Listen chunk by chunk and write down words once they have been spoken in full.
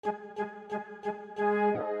So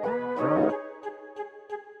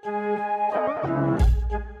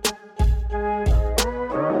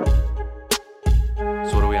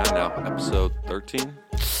what are we on now? Episode 13?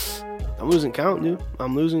 I'm losing count, dude.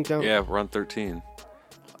 I'm losing count. Yeah, we're on 13.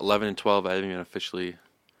 11 and 12, I haven't even officially...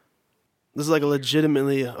 This is like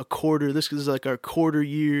legitimately a quarter. This is like our quarter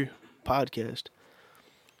year podcast.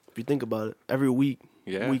 If you think about it, every week,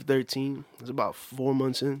 week 13, it's about 4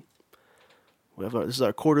 months in. This is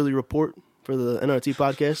our quarterly report for the NRT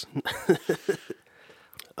podcast.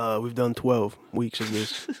 We've done 12 weeks of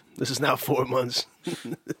this. This is now 4 months.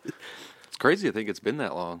 It's crazy to think it's been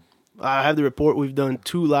that long. I have the report. We've done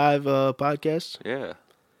 2 live podcasts. Yeah.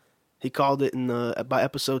 He called it by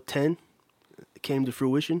episode 10. It came to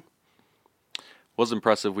fruition. Was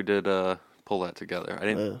impressive. We did pull that together. I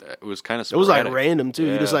didn't. It was kind of sporadic. It was like random too.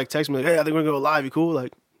 Yeah. You just like text me like, "Hey, I think we're gonna go live. You cool?"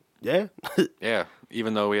 Like, yeah. Yeah.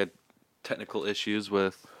 Even though we had technical issues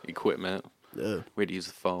with equipment, Yeah. we had to use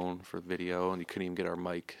the phone for video, and you couldn't even get our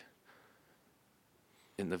mic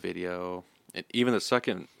in the video. And even the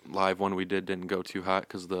second live one we didn't go too hot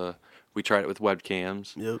because we tried it with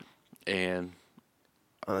webcams. Yep. And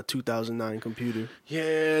On a 2009 computer.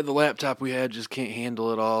 yeah, the laptop we had just can't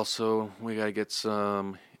handle it all, so we gotta get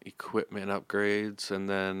some equipment upgrades, and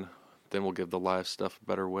then we'll give the live stuff a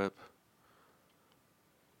better whip.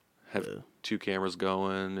 Have 2 cameras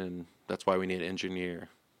going, and that's why we need an engineer.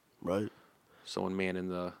 Right. Someone manning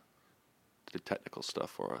the technical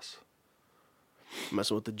stuff for us.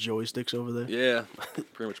 Messing with the joysticks over there. Yeah,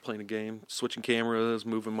 pretty much playing a game, switching cameras,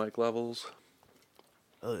 moving mic levels.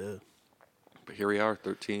 Oh yeah. But here we are,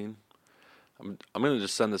 13. I'm gonna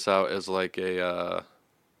just send this out as like a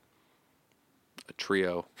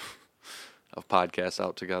trio of podcasts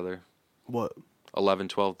out together. What? 11,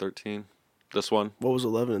 12, 13. This one. What was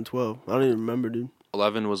 11 and 12? I don't even remember, dude.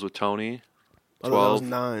 11 was with Tony. I thought that was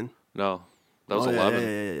 9. No, that was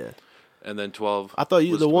 11. Yeah. And then 12. I thought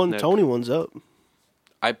was the one with Nick. Tony one's up.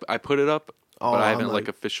 I put it up, Oh, but I haven't like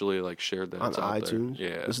officially shared that on it's out iTunes. there.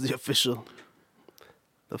 Yeah. This is the official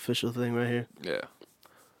thing right here. Yeah.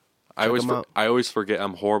 Check I always forget.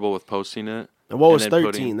 I'm horrible with posting it. And what was then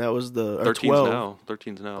 13? That was the 13's 12. now.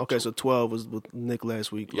 13's now. Okay, so 12 was with Nick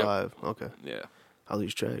last week live. Okay. Yeah. I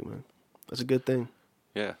lose track, man. That's a good thing.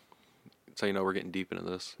 Yeah. That's how you know we're getting deep into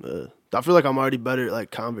this. I feel like I'm already better at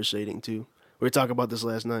like conversating too. We were talking about this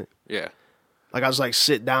last night. Yeah. Like I just like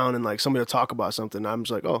sit down and like somebody will talk about something. I'm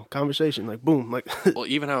just like, oh, conversation. Like boom. Like Well,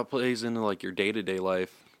 even how it plays into like your day-to-day life.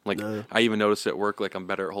 Like I even noticed at work, like I'm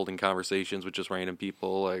better at holding conversations with just random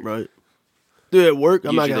people. Like right. Dude, at work,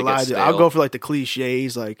 I'm not Usually gonna they lie, get dude. I'll stale. go for like the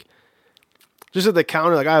cliches, like just at the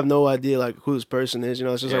counter, like I have no idea like who this person is. You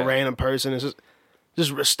know, it's just a Yeah. random person. It's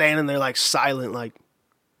just standing there like silent, like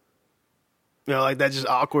you know, like that's just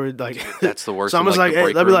awkward. Like that's the worst. so I'm in, just like, the hey,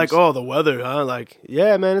 break they'll be like, rooms. oh, the weather, huh? Like,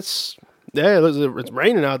 yeah, man, it's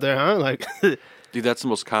raining out there, huh? Like, Dude, that's the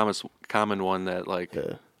most common one that like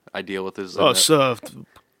Yeah. I deal with is oh, so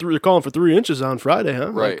they're calling for 3 inches on Friday,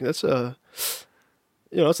 huh? Right. Like, that's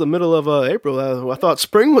it's the middle of April. I thought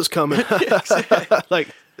spring was coming. Like,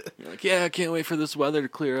 you're like, yeah, I can't wait for this weather to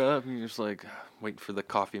clear up. And you're just like waiting for the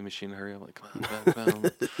coffee machine to hurry up. Like, come on,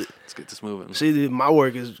 boom. Let's get this moving. see, dude, my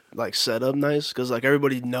work is like set up nice because like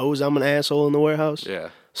everybody knows I'm an asshole in the warehouse. Yeah.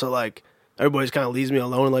 So like everybody's kind of leaves me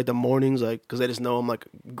alone in like the mornings, like because they just know I'm like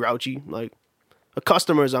grouchy. Like the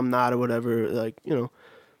customers, I'm not or whatever. Like you know,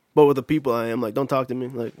 but with the people I am, like don't talk to me.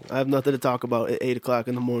 Like I have nothing to talk about at 8 o'clock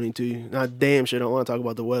in the morning to you. I damn sure don't want to talk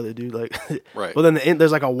about the weather, dude. Like, Right. But then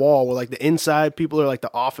there's like a wall where like the inside people are like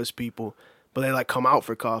the office people, but they like come out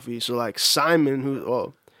for coffee. So like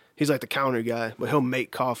Simon, he's like the counter guy, but he'll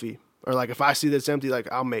make coffee. Or like if I see that it's empty,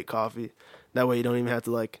 like I'll make coffee. That way you don't even have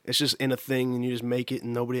to like it's just in a thing and you just make it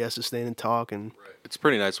and nobody has to stand and talk and It's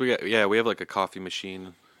pretty nice. We have like a coffee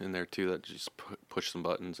machine in there too that just push some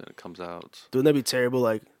buttons and it comes out. Wouldn't that be terrible?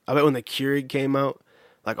 Like I bet when the Keurig came out,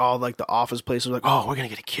 like all like the office places were like, oh, we're gonna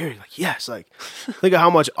get a Keurig. Like yes, like think of how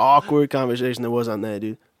much awkward conversation there was on that,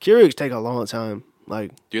 dude. Keurigs take a long time.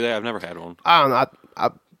 Like Do they? I've never had one. I don't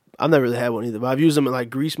know. I've never really had one either, but I've used them at like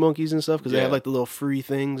Grease Monkeys and stuff because they Yeah. have like the little free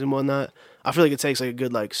things and whatnot. I feel like it takes like a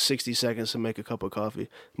good like 60 seconds to make a cup of coffee,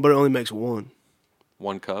 but it only makes one.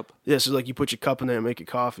 1 cup. Yeah, so like you put your cup in there and make your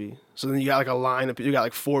coffee. So then you got like a line of people. You got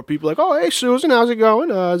like 4 people like, oh, hey, Susan, how's it going?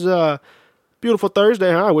 It's beautiful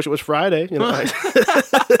Thursday, huh? I wish it was Friday. You know,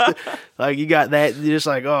 like, like you got that. You're just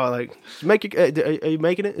like, oh, like, make your, are you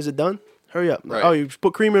making it? Is it done? Hurry up. Like, Right. oh, you just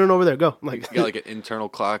put creamer in over there. Go. Like, You got like an internal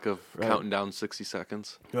clock of Right. counting down 60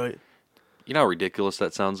 seconds. right. You know how ridiculous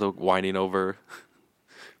that sounds though, whining over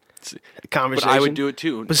conversation. But I would do it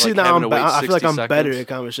too. But see, like, now having to wait I feel like 60 I'm better seconds. at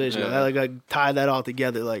conversation. Yeah. I tie that all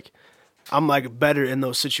together. Like I'm like better in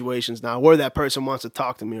those situations now, where that person wants to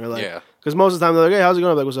talk to me, or like, Yeah. because most of the time they're like, "Hey, how's it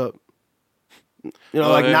going?" I'm like, "What's up?" You know,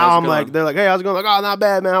 Oh, like hey, now how's it I'm like, going? they're like, "Hey, how's it going?" Like, "Oh, not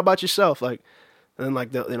bad, man. How about yourself?" Like, and then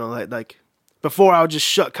like you know, like before I would just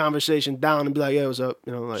shut conversation down and be like, "Yeah, what's up?"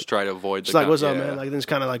 You know, like Just try to avoid it's the like, "What's up, yeah. man?" Like then just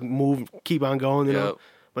kind of like move, keep on going, you know. Yep.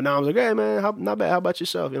 But now I'm like, "Hey, man, not bad. How about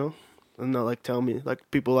yourself?" You know, and they'll like tell me, like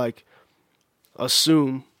people like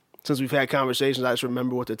assume since we've had conversations, I just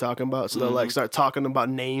remember what they're talking about. So they'll like start talking about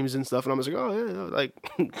names and stuff, and I'm just like, "Oh yeah," like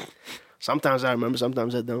sometimes I remember,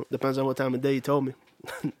 sometimes I don't. Depends on what time of day you told me.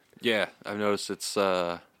 Yeah, I've noticed it's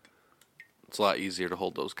a lot easier to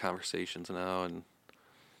hold those conversations now, and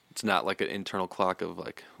it's not like an internal clock of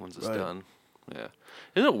like when's this Right. done. Yeah,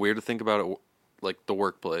 isn't it weird to think about it like the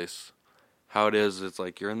workplace, how it is? It's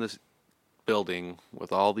like you're in this building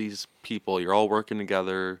with all these people, you're all working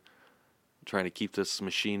together, trying to keep this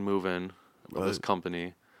machine moving of this Right.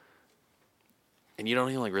 company, and you don't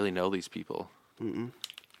even like really know these people.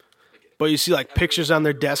 But you see like pictures on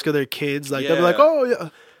their desk of their kids, like they'll be like, Yeah. "Oh yeah,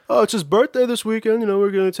 oh it's his birthday this weekend. You know,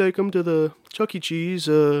 we're gonna take him to the Chuck E. Cheese."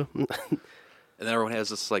 And then everyone has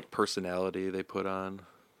this like personality they put on.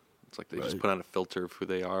 It's like they just Right. put on a filter of who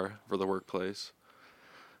they are for the workplace.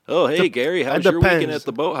 Oh, hey Gary, how's it your weekend depends. at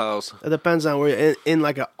the boathouse? It depends on where you're in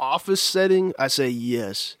like an office setting. I say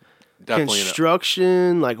yes. Definitely,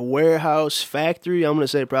 Construction, like warehouse, factory. I'm gonna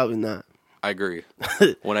say probably not. I agree.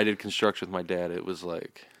 When I did construction with my dad, it was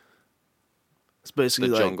like It's basically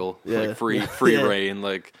the like, jungle, yeah. like free Yeah. reign,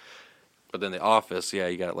 like. But then the office, yeah,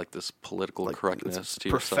 you got like this political Like, correctness it's to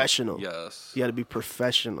yourself. professional. Yes. You got to be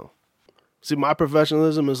professional. See, my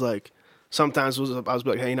professionalism is like sometimes I was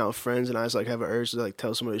like hanging out with friends and I just like have an urge to like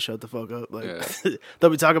tell somebody to shut the fuck up. Like Yeah. they'll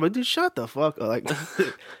be talking about, dude, shut the fuck up. Like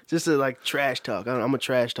just to like trash talk. I'm a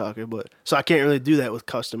trash talker, but so I can't really do that with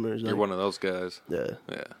customers. Like, You're one of those guys. yeah,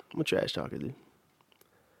 Yeah. I'm a trash talker, dude.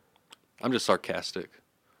 I'm just sarcastic.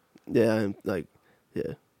 Yeah, I'm like,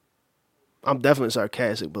 yeah, I'm definitely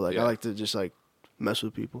sarcastic, but like I Yeah. like to just like mess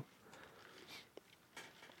with people.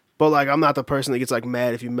 But like I'm not the person that gets like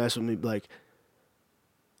mad if you mess with me. Like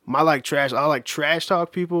I like trash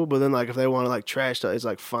talk people, but then like if they want to like trash talk, it's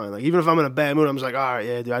like fine. Like even if I'm in a bad mood, I'm just like, all right,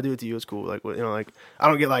 yeah, dude, I do it to you. It's cool. Like you know, like I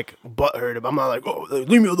don't get like butthurt. I'm not like, oh, like,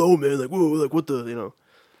 leave me alone, man. Like whoa, like what the, you know.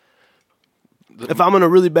 If I'm in a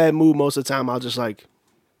really bad mood, most of the time I'll be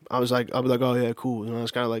like, oh yeah, cool. You know,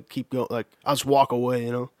 it's kind of like keep going. Like I'll just walk away.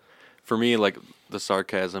 You know. For me, like the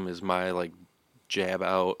sarcasm is my like jab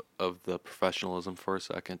out of the professionalism for a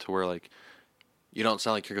second, to where like you don't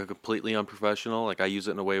sound like you're completely unprofessional. Like I use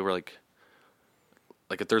it in a way where like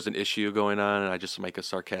if there's an issue going on and I just make a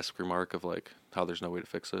sarcastic remark of like how there's no way to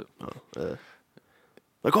fix it.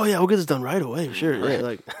 Like, oh yeah, we'll get this done right away. Sure, yeah. Right.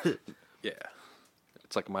 Like, Yeah,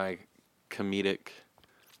 it's like my comedic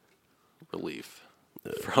relief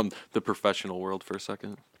from the professional world for a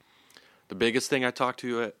second. The biggest thing I talk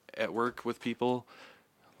to at work with people,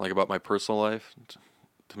 like about my personal life,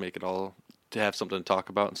 to make it all, to have something to talk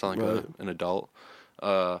about and sound like Right. an adult,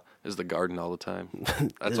 is the garden all the time.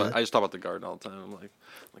 That's why I just talk about the garden all the time. I'm like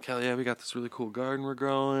hell yeah, we got this really cool garden we're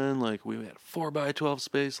growing. Like we had 4x12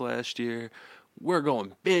 space last year. We're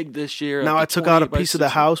going big this year. now up I to took out a 28 by piece of the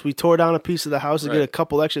 60. house. We tore down a piece of the house to get Right. a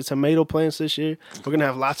couple extra tomato plants this year. We're gonna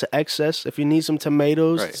have lots of excess. If you need some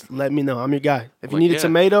tomatoes, Right. let me know. I'm your guy. If you Like, need a yeah.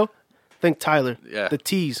 tomato, think Tyler. Yeah. The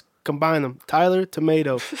T's, combine them. Tyler,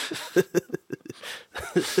 tomato.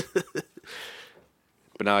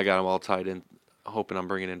 But now I got them all tied in, hoping I'm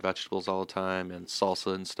bringing in vegetables all the time and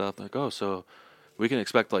salsa and stuff. Like, oh, so we can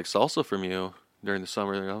expect like salsa from you during the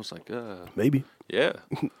summer. And I was like, Maybe yeah,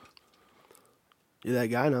 you're that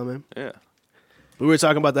guy now, man. yeah. We were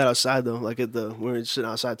talking about that outside though. Like we were sitting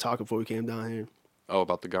outside talking before we came down here. Oh,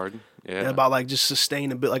 about the garden? Yeah. And about like just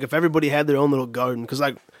sustainability. Like if everybody had their own little garden, because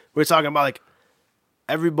like we were talking about like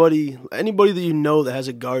anybody that you know that has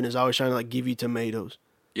a garden is always trying to like give you tomatoes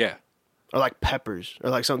Yeah, or like peppers or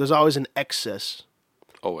like something. There's always an excess.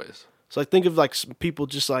 always. So like think of like people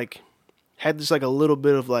just like had just like a little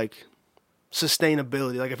bit of like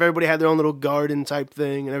sustainability. Like if everybody had their own little garden type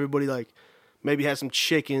thing and everybody like maybe had some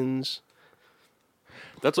chickens.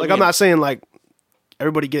 That's what Like me I'm and- not saying like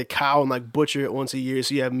everybody get a cow and like butcher it once a year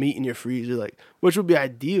so you have meat in your freezer, like which would be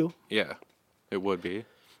ideal. Yeah, it would be.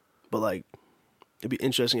 But like it'd be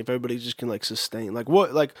interesting if everybody just can like sustain like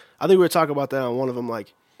what like I think we were talking about that on one of them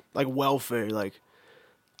like welfare. Like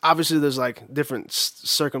obviously there's like different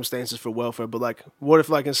circumstances for welfare, but like what if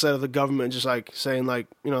like instead of the government just like saying like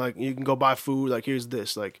you know like you can go buy food, like here's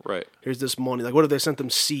this, like Right. here's this money, like what if they sent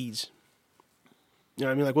them seeds, You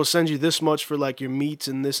know what I mean? Like we'll send you this much for like your meats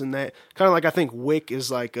and this and that. Kind of like I think WIC is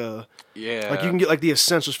like Yeah. like you can get like the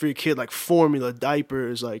essentials for your kid, like formula,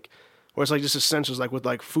 diapers, like where it's like just essentials, like with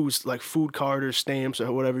like foods, like food card or stamps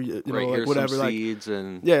or whatever, you know, right, like here's whatever, some like seeds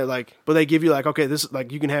and yeah, like but they give you like okay, this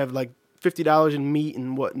like you can have like $50 in meat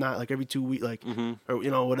and whatnot, like every 2 weeks, like or you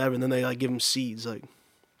know whatever, and then they like give them seeds, like.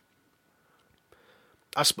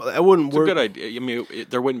 That wouldn't it's work. a good idea. I mean,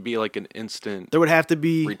 there wouldn't be like an instant There would have to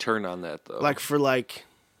be return on that though. like for like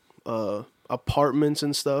apartments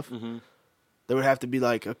and stuff. There would have to be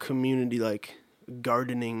like a community like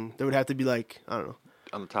gardening. There would have to be like I don't know.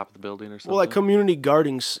 On the top of the building or something. Well, like community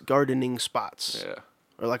gardening spots. Yeah.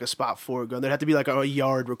 Or like a spot for it. There'd have to be like a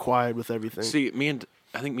yard required with everything. See,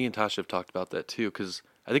 I think me and Tasha have talked about that too, because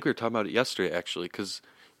I think we were talking about it yesterday actually, because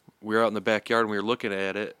we were out in the backyard and we were looking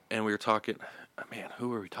at it and we were talking. Man, who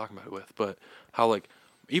were we talking about it with? But how like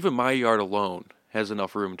even my yard alone has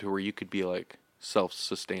enough room to where you could be like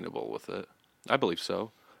self-sustainable with it. I believe so.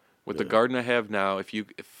 With the garden I have now, if you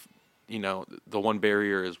know the one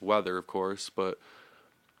barrier is weather, of course, but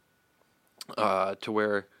to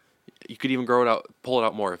where you could even pull it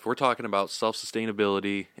out more. If we're talking about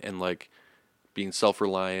self-sustainability and like being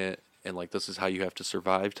self-reliant and like this is how you have to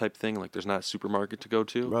survive type thing, like there's not a supermarket to go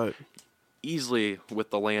to. Right. Easily with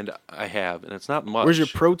the land I have, and it's not much. Where's your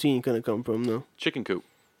protein gonna come from though? Chicken coop?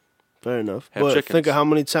 Fair enough. Have but chickens. think of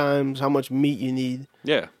how much meat you need,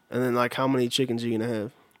 Yeah, and then like how many chickens you're gonna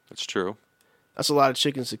have. that's true. That's a lot of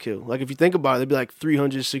chickens to kill. Like if you think about it, there'd be like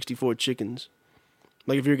 364 chickens.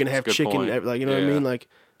 Like if you're gonna have That's a good chicken, point. like you know what I Yeah. mean, like,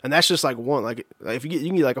 and that's just like one. Like if you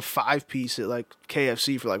can get like a 5-piece at like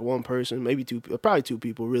KFC for like one person, maybe two, probably 2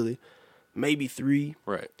 people really, maybe 3.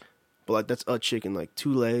 Right. But like that's a chicken, like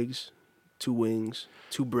 2 legs, 2 wings,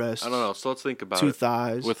 2 breasts. I don't know. So let's think about 2 it.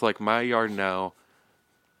 thighs. With like my yard now,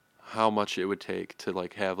 how much it would take to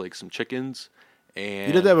like have like some chickens and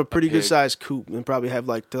You'd have to have a pretty good pig. sized coop and probably have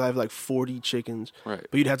like 40 chickens. Right.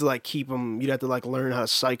 But you'd have to like keep them. You'd have to like learn how to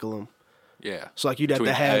cycle them. Yeah. So like you'd have to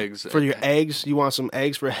Between have eggs for your and- eggs. You want some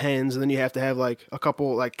eggs for hens, and then you have to have like a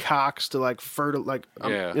couple like cocks to like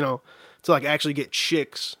Yeah. you know, to like actually get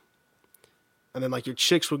chicks. And then like your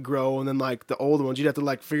chicks would grow, and then like the older ones, you'd have to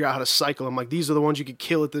like figure out how to cycle them. Like these are the ones you could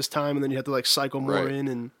kill at this time, and then you have to like cycle more Right. in,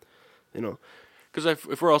 and you know, Because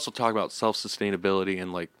if we're also talking about self-sustainability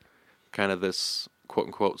and like kind of this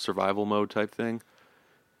quote-unquote survival mode type thing,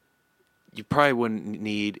 you probably wouldn't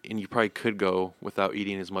need, and you probably could go without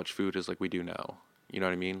eating as much food as like we do now. You know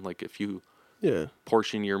what I mean? Like if you yeah.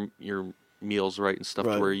 portion your meals right and stuff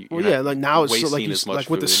to where you, well, you're yeah, not like now it's so, wasting like you, as much like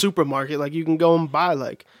with the food. supermarket, like you can go and buy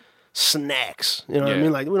like snacks. You know what I Yeah.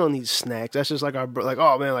 mean? Like we don't need snacks. That's just like like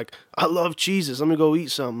oh man, like I love cheeses. Let me go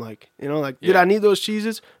eat some. Like you know, like did Yeah. I need those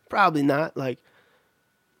cheeses? Probably not. Like,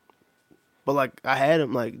 but like I had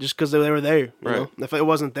them like just because they were there. You Right. know, if it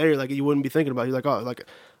wasn't there, like you wouldn't be thinking about it. You're like oh like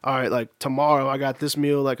all right, like tomorrow I got this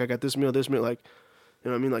meal. Like I got this meal, like you know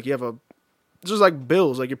what I mean? Like you have a just like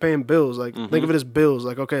bills, like you're paying bills. Like think of it as bills.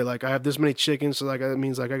 Like okay, like I have this many chickens, so like that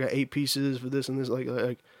means like I got 8 pieces for this and this. Like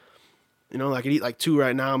you know, like I could eat like 2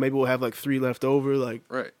 right now. Maybe we'll have like 3 left over. Like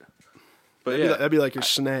Right. But that'd be like your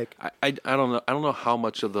snack. I don't know. I don't know how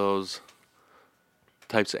much of those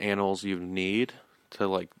types of animals you need to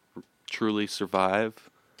like truly survive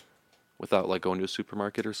without like going to a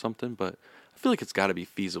supermarket or something. But I feel like it's got to be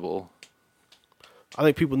feasible. I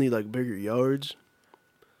think people need like bigger yards.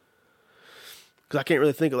 Cause I can't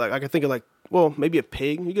really think of like I can think of like well maybe a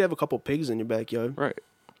pig. You could have a couple pigs in your backyard. Right.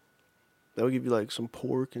 That would give you like some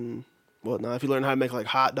pork and whatnot. If you learn how to make like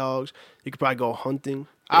hot dogs, you could probably go hunting.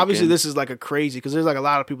 Obviously, this is like a crazy because there's like a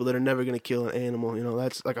lot of people that are never gonna kill an animal. You know,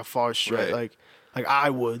 that's like a far stretch. Right. Like I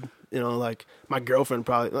would. You know, like my girlfriend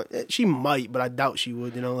probably she might, but I doubt she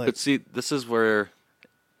would. You know, like But see, this is where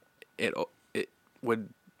it would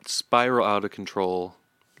spiral out of control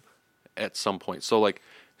at some point.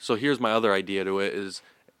 So here's my other idea to it is,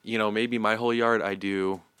 you know, maybe my whole yard I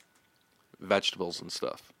do vegetables and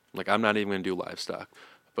stuff. Like I'm not even gonna do livestock.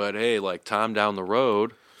 But hey, like Tom down the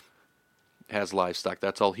road has livestock.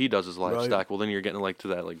 That's all he does is livestock. Right. Well, then you're getting like to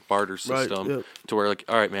that like barter Right, system yep. to where like,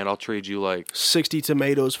 all right, man, I'll trade you like 60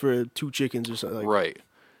 tomatoes for 2 chickens or something. Like, right,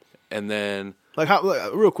 and then Like how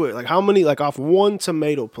real quick, like how many like off one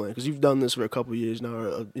tomato plant? Because you've done this for a couple of years now,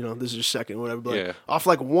 or you know this is your second, or whatever. But like, Yeah. off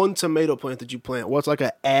like one tomato plant that you plant, what's like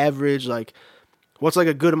an average like? What's like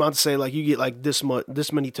a good amount to say like you get like this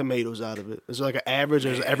many tomatoes out of it? Is there like an average, or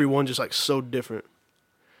is every one just like so different?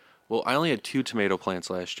 well, I only had 2 tomato plants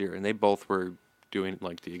last year, and they both were doing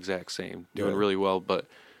like the exact same, doing Yeah. really well. But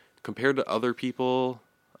compared to other people,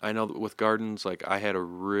 I know that with gardens, like I had a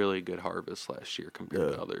really good harvest last year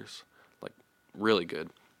compared Yeah. to others, like really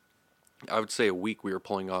good. I would say a week we were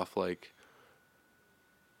pulling off like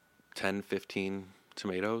 10, 15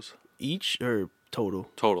 tomatoes Each or total?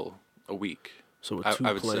 total a week. So with I two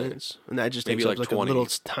would say plants, and that just maybe takes up like like 20. a little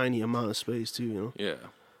tiny amount of space too, you know. Yeah.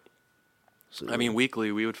 So, I mean,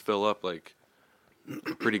 weekly we would fill up like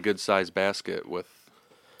a pretty good sized basket with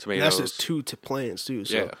and tomatoes. that's just two plants too.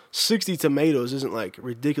 So Yeah. 60 tomatoes isn't like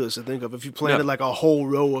ridiculous to think of. If you planted No. like a whole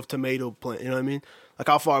row of tomato plant, you know what I mean? Like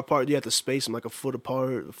how far apart do you have to space them? Like a foot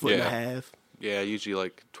apart, a foot and a Yeah. half. Yeah, usually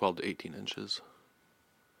like 12 to 18 inches.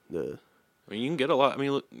 Yeah. I mean, you can get a lot. I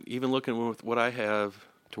mean, even looking with what I have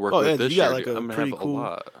to work Oh, with yeah, this you got, year, like, dude, a I'm gonna pretty have cool- a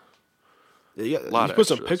lot. Yeah, you Lot you of put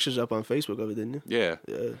some extras. pictures up on Facebook of it, didn't you? Yeah.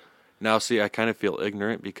 Yeah. Now, see, I kind of feel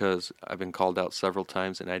ignorant because I've been called out several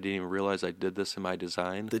times, and I didn't even realize I did this in my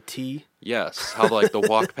design. The tea. Yes, how like the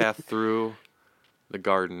walk path through the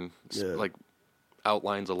garden, Yeah. like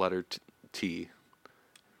outlines a letter T.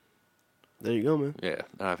 There you go, man. Yeah,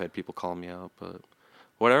 and I've had people call me out, but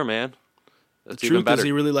whatever, man. The That's even truth better. is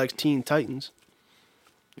he really likes Teen Titans.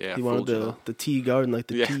 Yeah, He fooled wanted you, though. the tea garden, like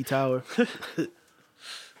the Yeah. tea tower.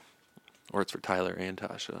 Or it's for Tyler and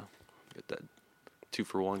Tasha. Get that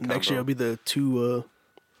 2-for-1 combo. Next year it'll be the two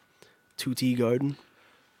tea garden.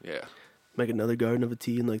 Yeah. Make another garden of a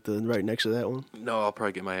tea and like the right next to that one. No, I'll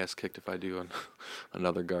probably get my ass kicked if I do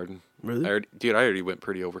another garden. Really? I already went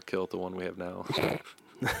pretty overkill at the one we have now.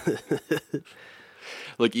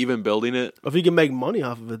 Like even building it. If you can make money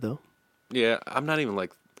off of it though. Yeah, I'm not even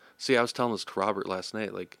like. See, I was telling this to Robert last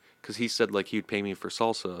night, like, because he said like he'd pay me for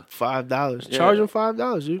salsa. $5. Yeah. Charge him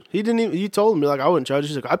 $5, dude. He didn't even. You told me like I wouldn't charge.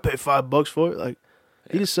 He's like, I pay $5 for it. Like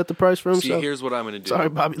he just set the price for See, himself. here's what I'm gonna do. Sorry,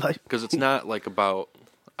 Bobby. Like Because it's not like about.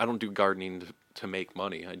 I don't do gardening to make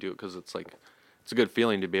money. I do it because it's like, it's a good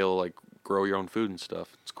feeling to be able to like grow your own food and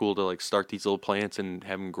stuff. It's cool to like start these little plants and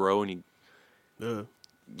have them grow, and you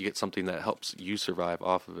get something that helps you survive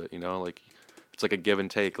off of it. You know, like it's like a give and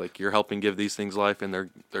take. Like you're helping give these things life, and they're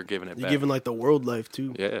giving it you're back. giving like the world life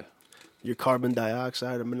too. Yeah. Your carbon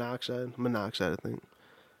dioxide or monoxide. Monoxide, I think.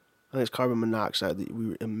 I think it's carbon monoxide that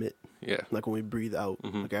we emit, Yeah. like when we breathe out,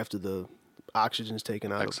 like after the oxygen's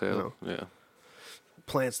taken out. Exhale. You know. Yeah.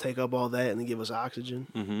 Plants take up all that and they give us oxygen.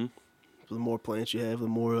 Mm-hmm. So the more plants you have, the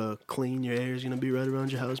more clean your air is going to be right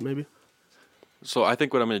around your house, maybe. So I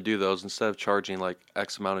think what I'm going to do though is instead of charging like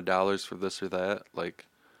X amount of dollars for this or that, like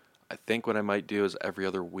I think what I might do is every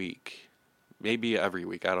other week, maybe every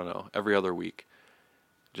week, I don't know, every other week,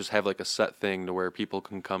 just have like a set thing to where people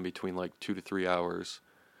can come between like 2 to 3 hours,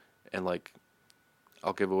 and like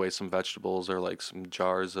I'll give away some vegetables or like some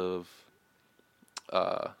jars of Do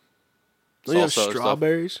you have salsa and stuff.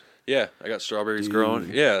 strawberries? Yeah, I got strawberries Dude. growing.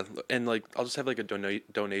 Yeah, and like I'll just have like a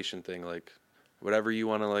donation thing, like whatever you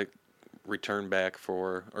want to like return back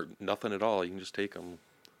for, or nothing at all. You can just take them.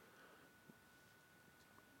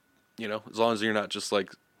 You know, as long as you're not just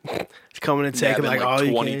like It's coming and taking nabbing, like all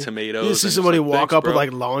 20 you can. tomatoes. You see and somebody just like, walk "Thanks, up bro." with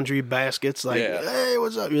like laundry baskets, like, Yeah. hey,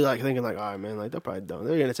 what's up? You're like thinking like, all right, man, like they'll probably donate.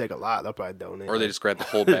 They're gonna take a lot. They'll probably donate. Or they just grab the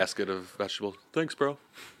whole basket of vegetables. Thanks, bro.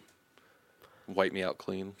 Wipe me out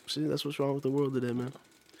clean. See, that's what's wrong with the world today, man.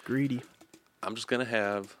 Greedy. I'm just gonna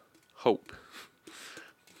have hope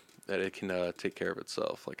that it can take care of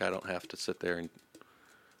itself. Like I don't have to sit there and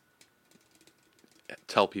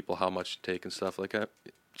tell people how much to take and stuff like that.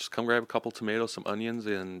 Just come grab a couple tomatoes, some onions,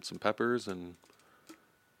 and some peppers, and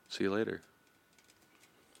see you later.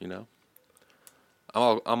 You know,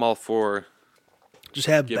 I'm all for Just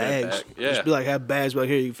have Giving it bags. back. Yeah. Just be like, have bags back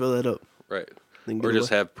here. You can fill that up. right, Then or give it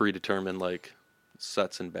just away. have predetermined like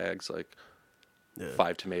sets and bags, like Yeah.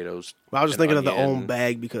 5 tomatoes. Well, I was just an thinking of the onion. own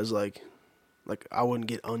bag because like I wouldn't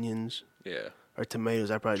get onions Yeah, or tomatoes.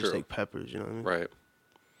 I'd probably just True. take peppers. You know what I mean? right.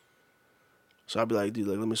 So I'd be like, dude,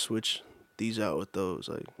 like let me switch these out with those.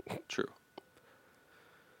 Like, True.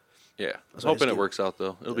 Yeah, That's I'm why I hoping just it get- works out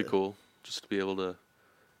though. It'll be Yeah. cool just to be able to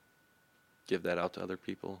give that out to other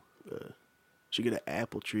people. should get an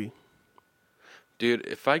apple tree. Dude,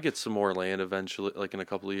 if I get some more land eventually, like in a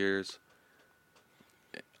couple of years,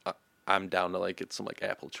 I'm down to like get some like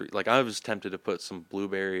apple tree. Like I was tempted to put some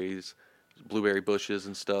blueberry bushes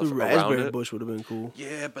and stuff The around raspberry it. bush would have been cool.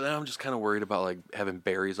 Yeah, but then I'm just kind of worried about like having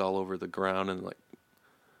berries all over the ground and like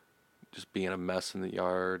just being a mess in the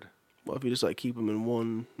yard. Well, if you just like keep them in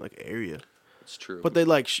one like area, It's true. but they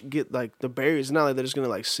like get like the berries. It's not like they're just gonna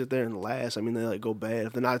like sit there and last. I mean, they like go bad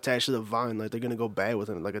if they're not attached to the vine. Like they're gonna go bad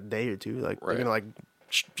within like a day or two. Like Right. they're gonna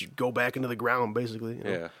like go back into the ground basically. You know?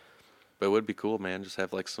 yeah, but it would be cool, man. Just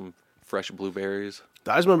have like some fresh blueberries.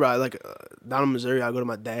 I just remember I like down in Missouri. I go to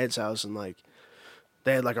my dad's house and like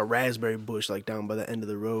they had like a raspberry bush like down by the end of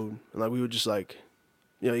the road, and like we would just like,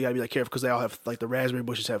 you know, you gotta be like careful because they all have like the raspberry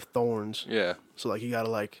bushes have thorns. Yeah, So like you gotta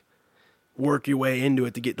like work your way into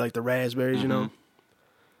it to get like the raspberries, you know.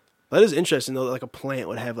 That is interesting though. That, like a plant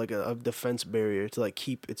would have like a defense barrier to like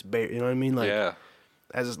keep its berry. You know what I mean? Like, yeah.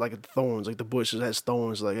 as it's like thorns, like the bush has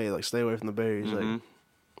thorns. Like, hey, like stay away from the berries. Mm-hmm. Like,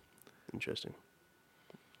 interesting.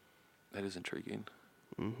 That is intriguing.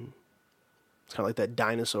 It's kind of like that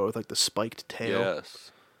dinosaur with like the spiked tail.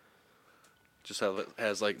 Yes. Just how it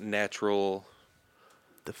has like natural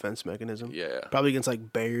Defense mechanism. Yeah. Probably against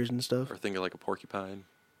like bears and stuff. Or think of like a porcupine.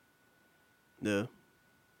 Yeah.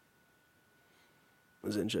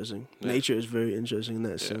 It's interesting. Yeah. Nature is very interesting in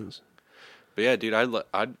that sense. But yeah, dude,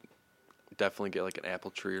 I'd definitely get like an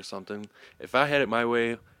apple tree or something. If I had it my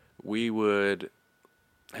way, we would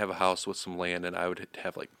have a house with some land, and I would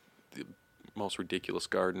have like the most ridiculous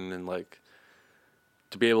garden, and like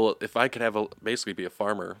to be able, if I could have basically be a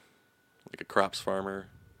farmer, like a crops farmer,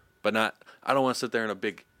 but not. I don't want to sit there in a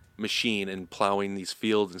big machine and plowing these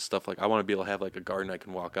fields and stuff. Like I want to be able to have like a garden I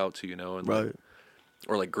can walk out to, you know, and Right. like,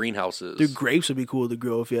 or like greenhouses. Dude, grapes would be cool to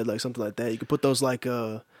grow if you had like something like that. You could put those like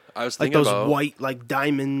I was like thinking those about white like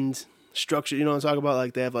diamond structure. You know what I'm talking about?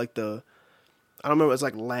 Like they have like I don't remember. It's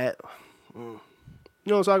like You know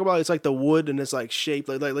what I'm talking about? It's like the wood and it's like shaped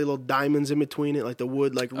like little diamonds in between it. Like the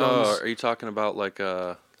wood like runs. Oh, are you talking about like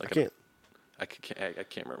I can't. I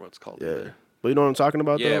can't remember what it's called. Yeah. Either. But you know what I'm talking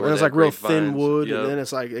about? Yeah, though? where And it's they like have real thin grapevines. wood, Yep. and then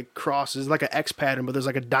it's like it crosses like an X pattern, but there's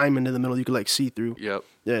like a diamond in the middle you could like see through. Yep.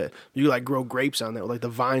 Yeah, you like grow grapes on that. Like the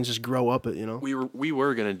vines just grow up it. You know. We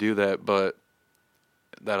were gonna do that, but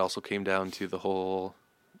that also came down to the whole.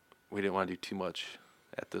 We didn't want to do too much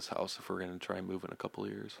at this house if we're gonna try and move in a couple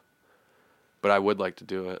of years. But I would like to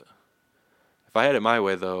do it. If I had it my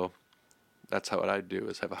way, though, that's how I'd do: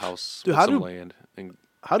 is have a house Dude, with some land. And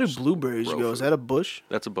How do blueberries grow go? Is fruit. that a bush?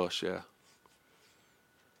 That's a bush, yeah.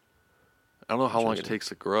 I don't know how long it takes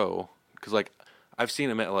to grow, because like I've seen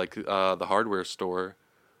them at like the hardware store,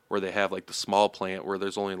 where they have like the small plant where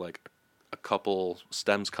there's only like a couple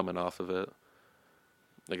stems coming off of it,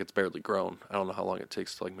 like it's barely grown. I don't know how long it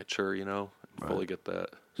takes to like mature, you know, and fully get that.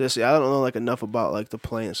 Just see, I don't know like enough about like the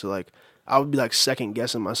plants, so like I would be like second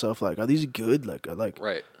guessing myself. Like, are these good? Like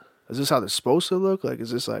Right. is this how they're supposed to look? Like,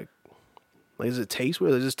 is this like does it taste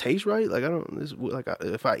weird? Does this taste right? Like, I don't. This like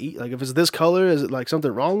if I eat like if it's this color, is it like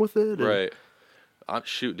something wrong with it? Or? Right.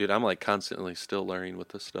 Shoot, dude, I'm like constantly still learning with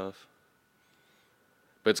this stuff.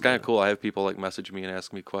 But it's kind of cool. I have people like message me and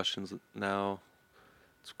ask me questions now.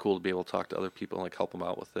 It's cool to be able to talk to other people and like help them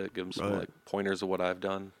out with it, give them some like pointers of what I've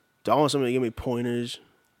done. I want somebody to give me pointers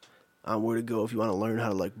on where to go if you want to learn how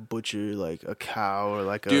to like butcher like a cow or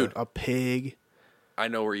like a pig. I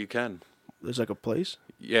know where you can. There's like a place.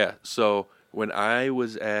 Yeah. So when I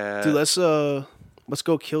was at, Dude, let's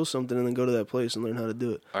go kill something and then go to that place and learn how to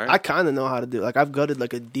do it. All right. I kind of know how to do it. Like I've gutted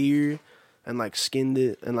like a deer and like skinned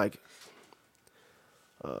it and like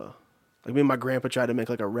me and my grandpa tried to make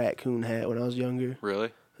like a raccoon hat when I was younger.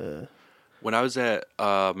 really, when I was at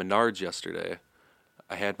Menards yesterday,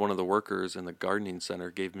 I had one of the workers in the gardening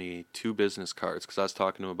center gave me 2 business cards because I was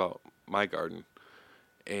talking to him about my garden,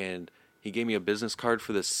 and he gave me a business card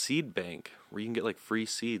for this seed bank where you can get like free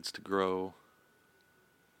seeds to grow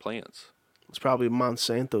plants. It's probably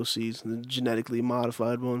Monsanto seeds, the genetically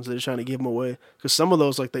modified ones. They're trying to give them away because some of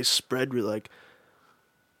those like they spread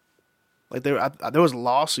like there was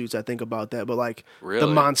lawsuits I think about that, but like Really? the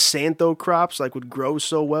Monsanto crops like would grow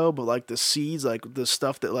so well, but like the seeds, like the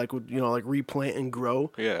stuff that like would like replant and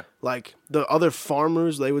grow. Yeah. Like the other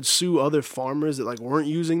farmers, they would sue other farmers that like weren't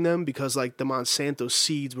using them because like the Monsanto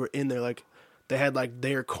seeds were in there, like they had like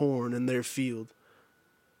their corn in their field.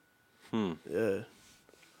 Yeah.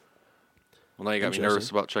 Well, now you got me Interesting. nervous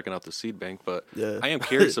about checking out the seed bank, but Yeah. I am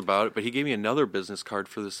curious about it. But he gave me another business card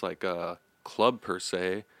for this like club per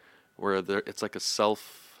se, where it's like a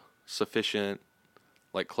self-sufficient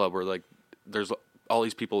like club where like there's all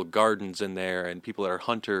these people with gardens in there and people that are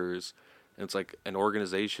hunters, and it's like an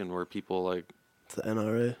organization where people like It's the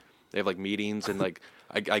NRA. they have like meetings and like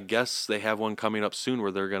I guess they have one coming up soon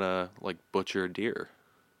where they're gonna like butcher a deer.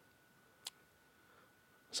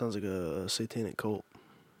 Sounds like a satanic cult.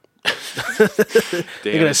 Damn,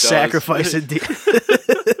 They're gonna it does. sacrifice a deer.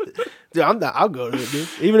 Dude, I'll go to it, dude.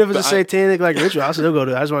 Even if it's a satanic like ritual, I'll still go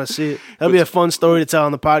to it. I just want to see it. That'll be a fun story to tell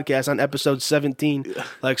on the podcast on episode 17.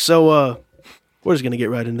 Like so, we're just gonna get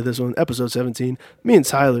right into this one. Episode 17. Me and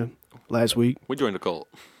Tyler last week. We joined a cult.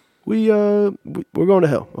 We're going to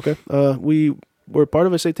hell. Okay. We're part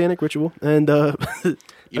of a satanic ritual, and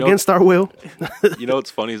against our will. You know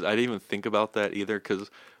what's funny is I didn't even think about that either because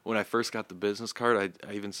when I first got the business card,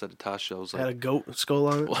 I even said to Tasha, I was Had a like, goat skull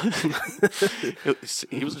on it.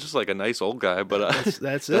 he was just like a nice old guy, but That's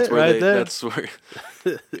that's it where right there. That's where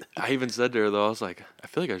I even said to her though, I was like, I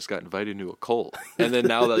feel like I just got invited to a cult. And then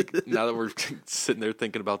now that we're sitting there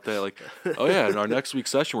thinking about that, like, oh yeah, in our next week's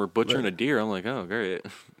session we're butchering a deer. I'm like, oh great.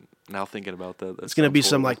 Now thinking about that, It's gonna be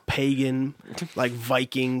some like pagan, like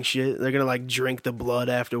Viking shit. They're gonna like drink the blood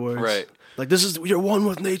afterwards. Right. Like this is you're one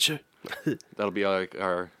with nature. That'll be like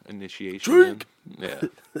our initiation. Drink. Then.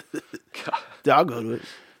 Yeah. Dude, I'll go to it.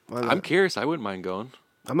 Why not? I'm curious. I wouldn't mind going.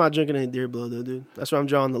 I'm not drinking any deer blood though, dude. That's where I'm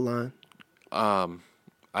drawing the line.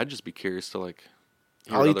 I'd just be curious to like.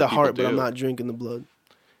 hear I'll what eat other the people heart, but I'm do. not drinking the blood.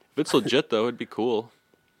 If it's legit though, it'd be cool.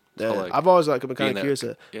 Yeah, like, I've always like been kind being of that-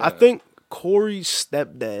 curious. yeah. I think Corey's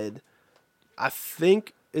stepdad, I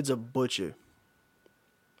think it's a butcher.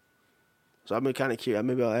 So I've been kind of curious.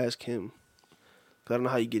 Maybe I'll ask him. 'Cause I don't know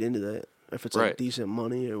how you get into that. If it's like Right. decent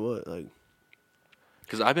money or what. Like,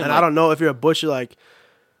 Because I've been. and like, I don't know if you're a butcher. Like,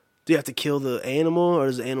 do you have to kill the animal or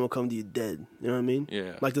does the animal come to you dead? You know what I mean?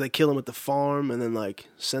 Yeah. Like, do they kill him at the farm and then like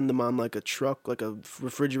send them on like a truck, like a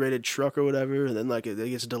refrigerated truck or whatever, and then like it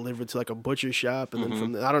gets delivered to like a butcher shop, and then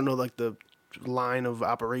from I don't know like the line of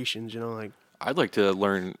operations. You know, like. I'd like to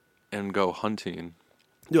learn and go hunting.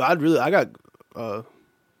 Dude, I got,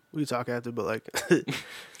 we can talk after, but like,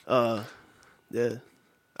 yeah,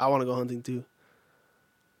 I want to go hunting too.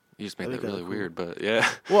 You just made That'd that be really kinda cool. weird, but yeah.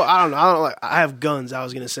 Well, I don't know. Like, I have guns. I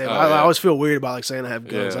was gonna say, but Oh, I yeah. always feel weird about like saying I have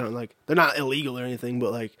guns. Yeah. I don't like. They're not illegal or anything,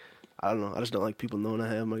 but like, I don't know. I just don't like people knowing I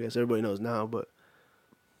have them. I guess everybody knows now, but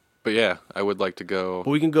Yeah, I would like to go.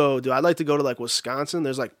 we can go. Dude, I'd like to go to like Wisconsin.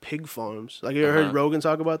 There's like pig farms. Like, you ever heard Uh-huh. Rogan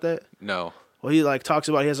talk about that? No. Well, he like talks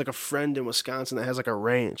about he has like a friend in Wisconsin that has like a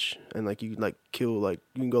ranch, and like you can like kill like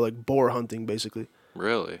you can go like boar hunting basically.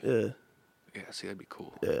 Really? Yeah, Yeah, see, that'd be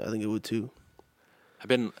cool. yeah, I think it would too. I've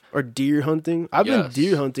been. Or deer hunting. I've been Yes.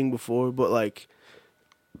 deer hunting before, but like,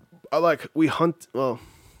 we hunt. Well,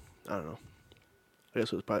 I don't know. I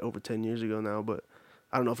guess it was probably over 10 years ago now, but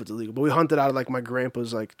I don't know if it's illegal. But we hunted out of like my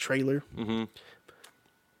grandpa's like trailer. Mm-hmm.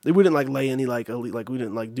 We didn't like lay any like we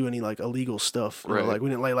didn't like do any like illegal stuff. You know? Right. Like we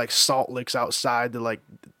didn't lay like salt licks outside to like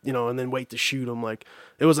and then wait to shoot them. Like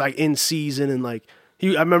it was like in season and like I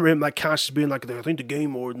remember him like conscious being like I think the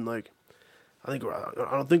game warden like. I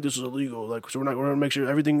don't think this is illegal. Like, so we're gonna make sure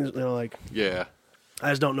everything is, like. Yeah.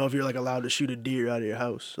 I just don't know if you're like allowed to shoot a deer out of your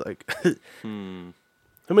house. Like, Hmm.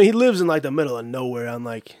 I mean, he lives in like the middle of nowhere on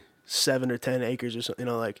like 7 or 10 acres or something.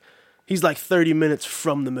 You know, like he's like 30 minutes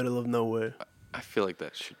from the middle of nowhere. I feel like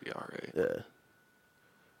that should be all right. Yeah.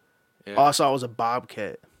 Yeah. All I saw was a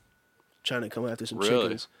bobcat trying to come after some Really?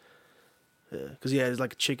 chickens. Yeah, because he had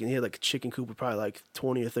like a chicken. He had like a chicken coop with probably like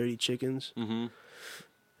 20 or 30 chickens. Mm-hmm.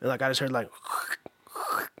 And like I just heard like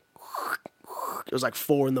it was like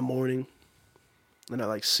 4 a.m. And I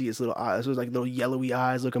like see its little eyes. It was like little yellowy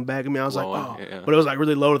eyes looking back at me. I was Glowing, like, oh. yeah. But it was like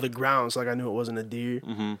really low to the ground, so like I knew it wasn't a deer.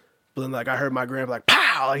 Mm-hmm. But then like I heard my grandpa like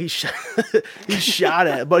pow, like he shot, he shot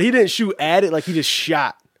at it, but he didn't shoot at it, like he just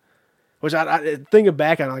shot. Which I thinking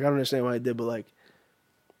back on, like I don't understand why he did, but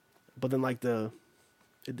then like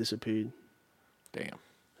it disappeared. Damn.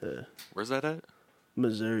 Yeah. Where's that at?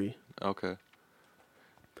 Missouri, Okay.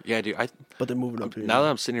 Yeah, dude. but they're moving up here. Now that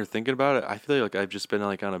I'm sitting here thinking about it, I feel like I've just been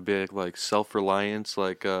like on a big like self-reliance,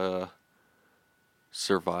 like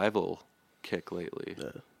survival kick lately.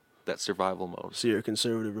 Yeah. That survival mode. So you're a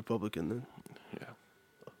conservative Republican then, Yeah.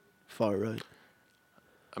 far right.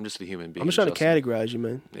 I'm just a human being. I'm just trying to Justin. categorize you,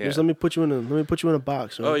 man. Yeah. Just let me put you in a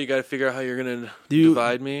box. Right? Oh, you got to figure out how you're gonna Do you-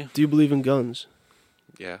 divide me. Do you believe in guns?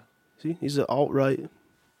 Yeah. See, he's an alt right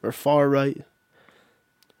or far right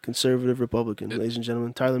conservative Republican, ladies and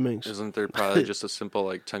gentlemen. Tyler Minks. Isn't there probably just a simple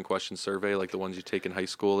like 10-question survey, like the ones you take in high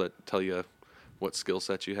school that tell you what skill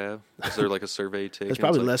set you have? Is there like a survey taken? There's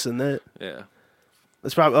probably It's like- less than that. Yeah.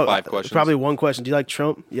 That's probably 5 questions. Probably one question. Do you like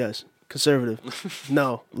Trump? Yes. Conservative?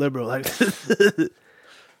 No. Liberal? Like,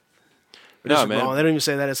 No, it's man. wrong. They don't even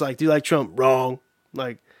say that. It's like, do you like Trump? Wrong.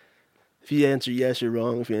 Like, if you answer yes, you're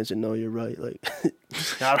wrong. If you answer no, you're right. Like,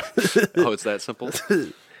 Oh, it's that simple.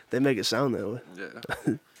 they make it sound that way.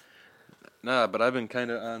 Yeah. Nah, but I've been kind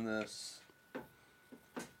of on this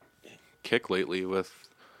kick lately with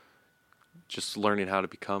just learning how to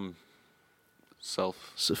become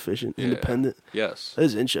Sufficient, Yeah. independent. Yes. That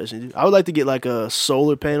is interesting, dude. I would like to get like a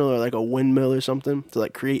solar panel or like a windmill or something to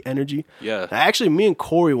like create energy. Yeah. Actually, me and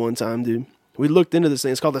Corey one time, dude, we looked into this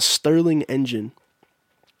thing. It's called the Stirling engine.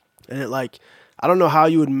 And it like, I don't know how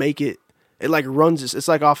you would make it. It like runs, it's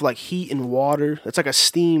like off like heat and water. It's like a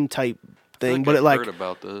steam type thing, I but it like heard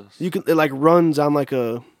about this. it like runs on like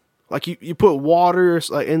a like you put water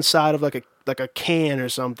like inside of like a can or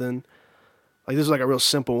something. Like this is like a real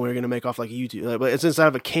simple one you're gonna make off like YouTube, like, but it's inside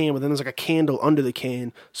of a can, but then there's like a candle under the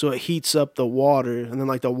can, so it heats up the water, and then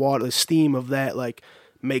like the steam of that like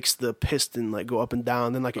makes the piston like go up and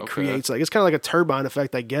down. Then like it creates like it's kind of like a turbine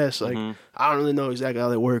effect, I guess. Like I don't really know exactly how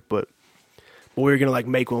they work, but we were gonna like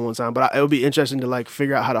make one time. But it would be interesting to like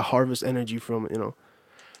figure out how to harvest energy from it, you know?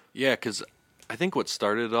 Yeah, because I think what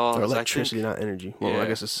started it all Or is electricity, not energy. Well, I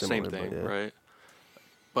guess it's similar, same thing, but, yeah. right?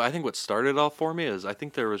 But I think what started it all for me is I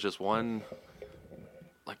think there was just one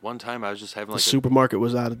time I was just having like the supermarket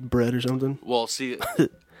was out of bread or something. Well, see,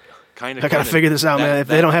 kind of. I gotta figure this out, man. If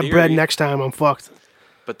they don't have bread next time, I'm fucked.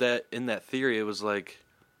 But in that theory, it was like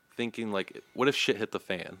thinking like, what if shit hit the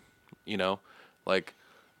fan? You know, like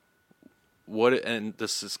what? And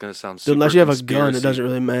this is gonna sound super unless you have a gun, it doesn't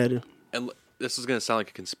really matter. And this is gonna sound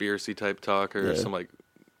like a conspiracy type talk or some like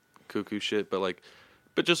cuckoo shit, but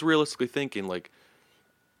just realistically thinking, like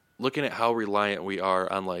looking at how reliant we are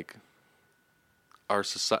on like our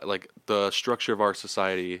society, like the structure of our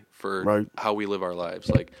society for how we live our lives.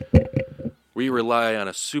 Like we rely on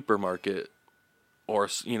a supermarket or,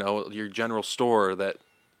 you know, your general store that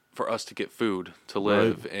for us to get food to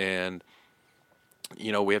live. And,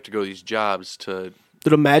 you know, we have to go to these jobs to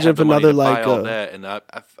imagine if another like all that. And I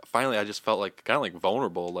finally, I just felt like kind of like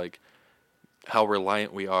vulnerable, like how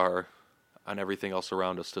reliant we are on everything else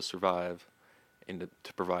around us to survive and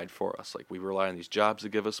to provide for us. Like we rely on these jobs to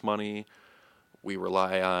give us money. We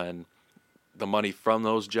rely on the money from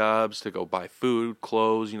those jobs to go buy food,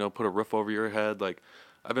 clothes, you know, put a roof over your head. Like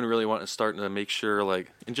I've been really starting to make sure,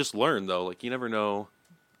 like, and just learn though, like you never know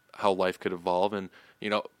how life could evolve, and you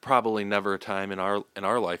know, probably never a time in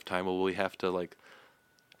our lifetime will we have to like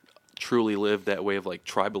truly live that way of like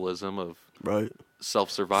tribalism of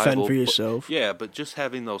self-survival. Fend for yourself. Yeah, but just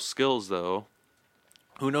having those skills though,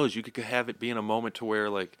 who knows? You could have it be in a moment to where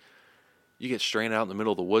like you get stranded out in the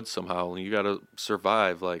middle of the woods somehow and you got to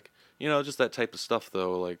survive. Like, you know, just that type of stuff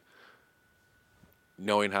though, like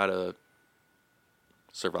knowing how to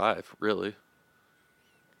survive, really.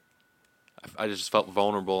 I just felt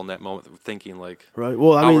vulnerable in that moment, thinking like,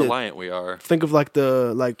 well, I how mean, reliant we are. Think of like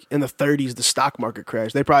in the 30s, the stock market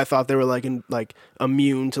crash. They probably thought they were like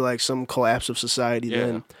immune to like some collapse of society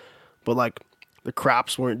then, but like the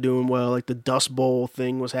crops weren't doing well. Like the Dust Bowl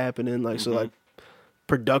thing was happening. Like so, like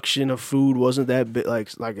production of food wasn't that big.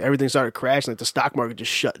 Like everything started crashing. Like the stock market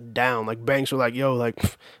just shut down. Like banks were like, "Yo,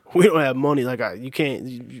 like we don't have money. Like we can't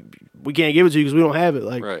give it to you because we don't have it."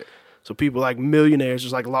 Like so people like millionaires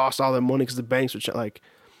just like lost all their money because the banks were like.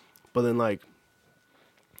 But then like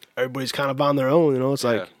everybody's kind of on their own. You know, it's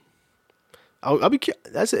like I'll be.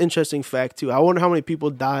 That's an interesting fact too. I wonder how many people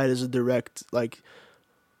died as a direct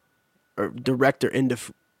or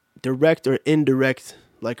indirect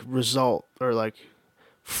like result or like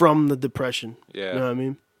from the depression. Yeah. You know what I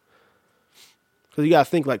mean? Because you gotta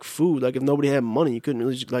think like food. Like if nobody had money, you couldn't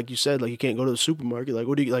really, like you said, like you can't go to the supermarket. Like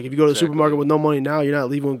what do you like if you go to the supermarket with no money now? You're not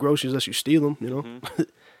leaving with groceries unless you steal them. You know.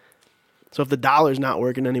 So if the dollar's not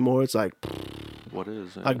working anymore, it's like what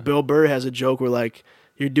is it? Like Bill Burr has a joke where like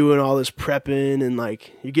you're doing all this prepping and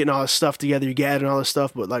like you're getting all this stuff together, you're gathering all this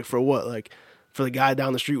stuff, but like for what? Like for the guy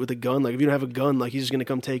down the street with a gun. Like if you don't have a gun, like he's just gonna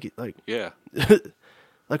come take it. Like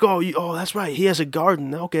like oh that's right, he has a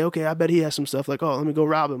garden. Okay, I bet he has some stuff. Like let me go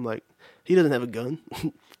rob him. Like he doesn't have a gun.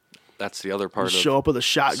 That's the other part of show up with a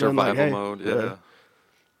shotgun. Survival like, hey, mode.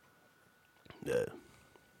 Yeah.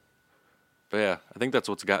 But yeah, I think that's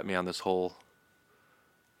what's got me on this whole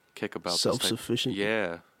kick about self-sufficient.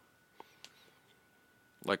 Yeah.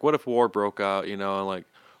 Like, what if war broke out? You know, and like,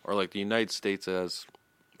 or like the United States as,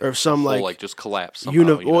 or if some whole, like just collapse.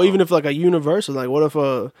 Somehow, or even if like a universal, like what if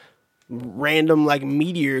a random like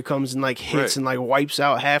meteor comes and like hits and like wipes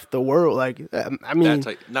out half the world? Like I mean,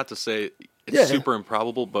 not to say it's super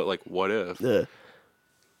improbable, but like, what if? Yeah.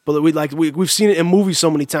 But we've seen it in movies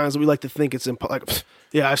so many times that we like to think it's like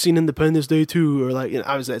I've seen Independence Day too, or like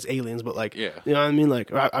obviously that's aliens, but like you know what I mean,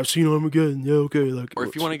 like I've seen Armageddon, like. Or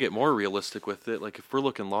if you want to get more realistic with it, like if we're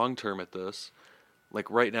looking long term at this, like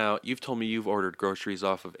right now you've told me you've ordered groceries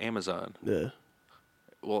off of Amazon. Yeah.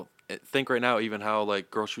 Well, think right now even how like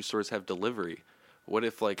grocery stores have delivery. What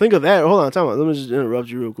if like think of that? Hold on, let me just interrupt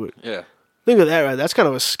you real quick. Yeah. Think of that, right? That's kind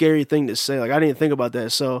of a scary thing to say. Like I didn't think about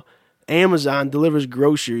that. So Amazon delivers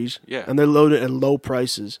groceries, and they're loaded at low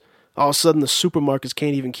prices. All of a sudden, the supermarkets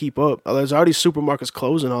can't even keep up. There's already supermarkets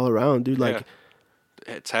closing all around, dude. Like,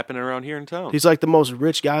 it's happening around here in town. He's like the most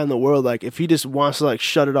rich guy in the world. Like, if he just wants to like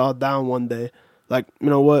shut it all down one day, like, you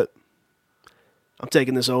know what? I'm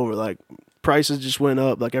taking this over. Like, prices just went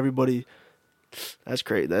up. Like, everybody, That's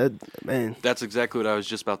great. That man. That's exactly what I was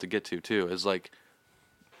just about to get to too. Is like,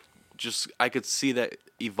 just I could see that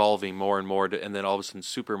evolving more and more, and then all of a sudden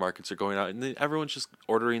supermarkets are going out, and then everyone's just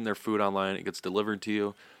ordering their food online. It gets delivered to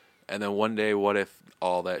you, and then one day, what if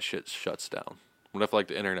all that shit shuts down? What if like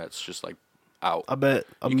the internet's just like out? I bet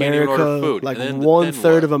You can't even order America, food. like And then 1/3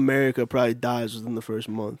 what? of America probably dies within the first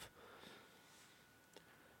month.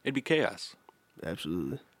 It'd be chaos.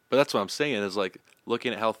 Absolutely. But that's what I'm saying is like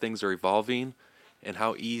looking at how things are evolving and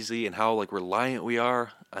how easy and how like reliant we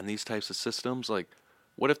are on these types of systems. Like,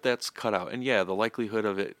 what if that's cut out? And yeah, the likelihood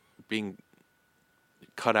of it being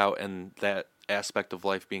cut out and that aspect of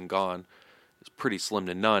life being gone is pretty slim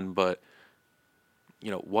to none. But,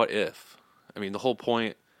 you know, what if? I mean, the whole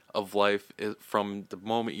point of life is from the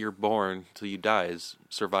moment you're born till you die is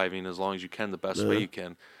surviving as long as you can, the best way you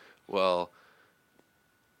can. Well,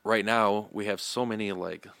 right now we have so many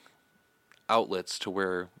like outlets to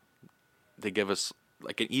where they give us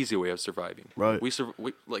like an easy way of surviving. Right. We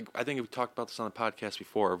like I think we talked about this on the podcast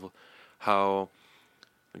before of how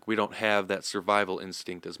like we don't have that survival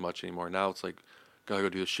instinct as much anymore. Now it's like gotta go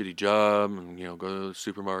do a shitty job and go to the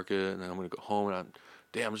supermarket and then I'm gonna go home and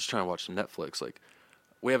I'm just trying to watch some Netflix. Like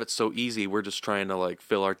we have it so easy. We're just trying to like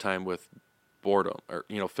fill our time with boredom or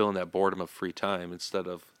filling that boredom of free time instead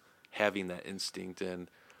of having that instinct. And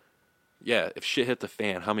yeah, if shit hit the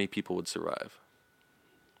fan, how many people would survive?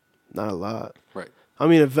 Not a lot. Right. I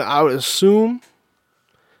mean, if I would assume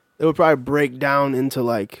it would probably break down into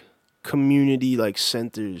like community like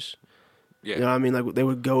centers. Yeah. You know what I mean? Like they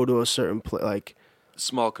would go to a certain place, like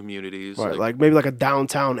Small communities. right, like maybe like a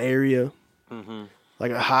downtown area, mm-hmm.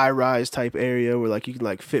 like a high rise type area where like you can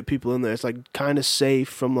like fit people in there. It's like kind of safe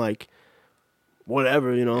from like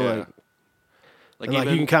whatever, Yeah. and, like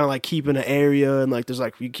you can kind of like keep in an area and like there's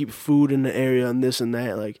like you keep food in the area and this and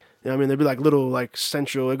that. Like what I mean, there'd be like little like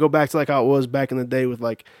central. It go back to like how it was back in the day with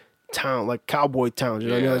like town, like cowboy towns. You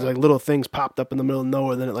know what I mean? Yeah. There's like little things popped up in the middle of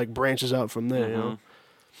nowhere, then it like branches out from there. You know?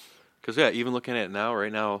 Because yeah, even looking at it now,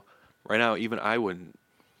 right now, even I wouldn't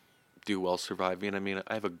do well surviving. I mean,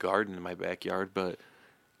 I have a garden in my backyard, but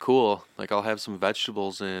cool. Like I'll have some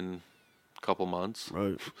vegetables in a couple months.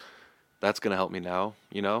 Right. That's gonna help me now.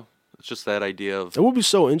 It's just that idea of It would be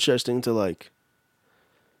so interesting to like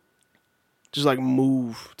just like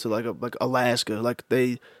move to like Alaska. Like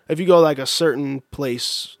if you go like a certain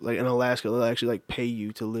place like in Alaska, they'll actually like pay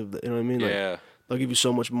you to live there. You know what I mean? Like, yeah. they'll give you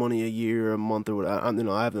so much money a year or a month or whatever.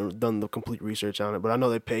 I haven't done the complete research on it, but I know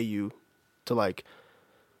they pay you to like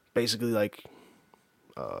basically like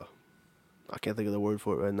I can't think of the word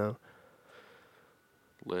for it right now.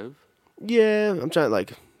 Live. Yeah, I'm trying to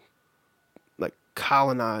like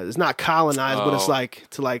colonize. It's not colonize, but it's Oh. like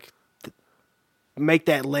to like make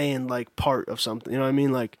that land like part of something. You know what I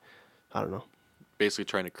mean? Like I don't know. Basically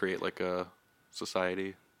trying to create like a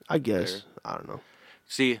society. I guess There. I don't know.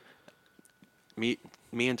 See, me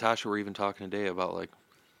and Tasha were even talking today about like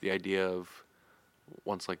the idea of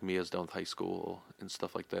once like Mia's done with high school and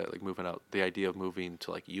stuff like that, like moving out. The idea of moving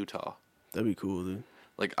to like Utah. That'd be cool, dude.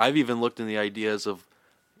 Like I've even looked in the ideas of,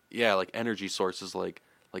 like energy sources. Like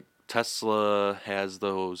Tesla has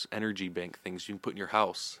those energy bank things you can put in your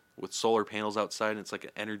house with solar panels outside, and it's like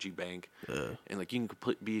an energy bank. Yeah. And like you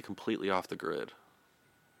can be completely off the grid.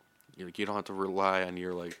 You don't have to rely on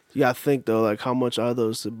your like. You gotta think though, like how much are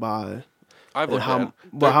those to buy? I've And looked at.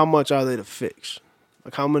 but how much are they to fix?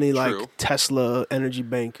 Like how many True. like Tesla energy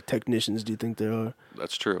bank technicians do you think there are?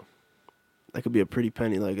 That's true. That could be a pretty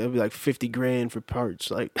penny. Like that'd be like $50,000 for parts.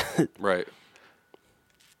 Like, Right.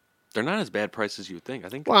 They're not as bad prices as you would think. I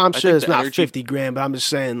think. well, I'm I sure think it's the not energy- $50,000, but I'm just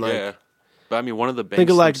saying like, yeah, but I mean, one of the Think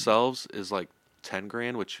banks of, like- themselves is like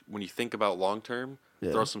 $10,000. Which, when you think about long term,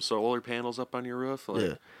 Yeah. throw some solar panels up on your roof. Like, yeah.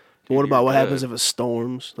 dude, But what about you're what happens good. if it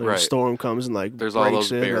storms? Like a Right. storm comes and like There's breaks all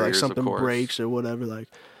those it, or like barriers, of something course. breaks or whatever. Like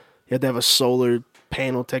you have to have a solar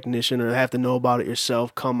panel technician or have to know about it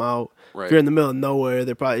yourself. Come out. Right. If you're in the middle of nowhere,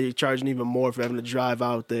 they're probably charging even more for having to drive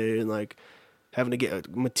out there and like having to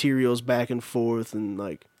get materials back and forth and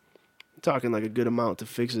like talking like a good amount to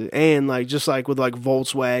fix it. And like just like with like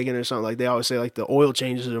Volkswagen or something, like they always say like the oil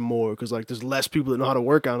changes are more because like there's less people that know how to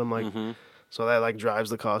work on them. Like so that like drives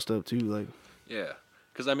the cost up too. Like Yeah,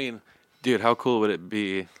 because I mean, dude, how cool would it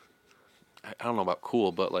be? I don't know about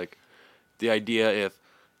cool, but like the idea if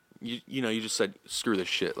you just said screw this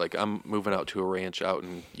shit. Like I'm moving out to a ranch out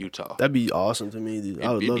in Utah. that'd be awesome to me, dude.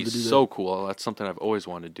 I would It'd love be to do so that. cool. That's something I've always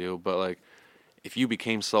wanted to do. But like, if you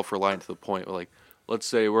became self-reliant to the point where, like, let's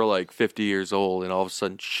say we're like 50 years old and all of a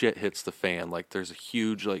sudden shit hits the fan, like there's a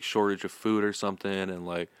huge like shortage of food or something, and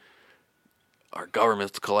like our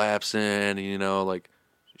government's collapsing, and like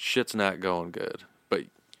shit's not going good. But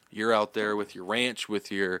you're out there with your ranch,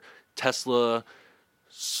 with your Tesla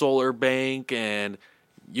solar bank, and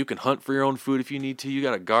you can hunt for your own food if you need to. You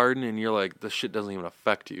got a garden, and you're like, this shit doesn't even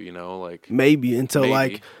affect you, you know? Like, maybe until maybe.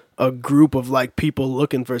 like a group of like people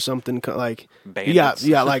looking for something like Bandits.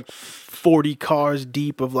 you got like 40 cars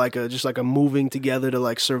deep of like just like a moving together to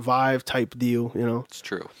like survive type deal, you know? It's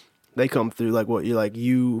true. They come through like what you're like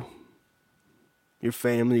your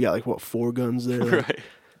family, you got like what 4 guns there. Like, Right.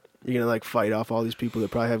 you're gonna like fight off all these people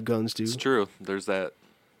that probably have guns too. It's true. There's that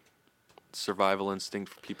survival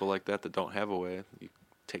instinct for people like that don't have a way. You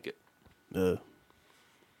take it.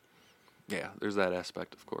 Yeah, there's that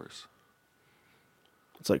aspect, of course.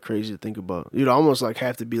 It's like crazy to think about. You'd almost like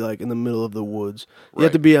have to be like in the middle of the woods. You Right.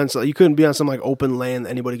 have to be on. You couldn't be on some like open land that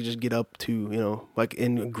anybody could just get up to. You know, like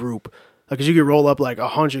in a group. Like, 'cause you could roll up like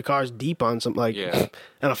 100 cars deep on some like, Yeah.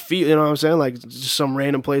 and a field. You know what I'm saying? Like just some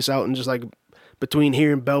random place out and just like between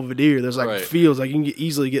here and Belvedere, there's like Right. fields. Like you can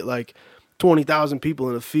easily get like 20,000 people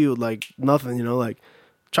in a field. Like nothing. You know, like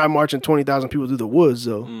try marching 20,000 people through the woods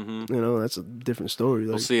though. Mm-hmm. You know, that's a different story.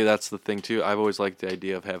 Like, Well, see, that's the thing too. I've always liked the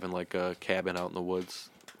idea of having like a cabin out in the woods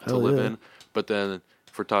to Hell live yeah. in. But then,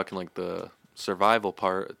 if we're talking like the survival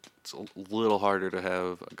part, it's a little harder to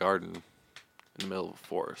have a garden in the middle of a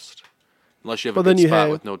forest, unless you have But a then good you spot have-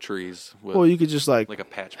 with no trees. With well, you could just like like a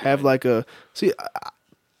patch. have behind. like a see.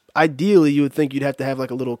 Ideally, you would think you'd have to have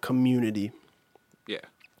like a little community Yeah,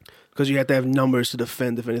 because you have to have numbers to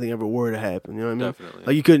defend if anything ever were to happen. You know what I mean? definitely.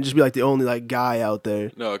 Like you couldn't just be like the only like guy out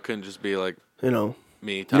there. No, it couldn't just be like You know,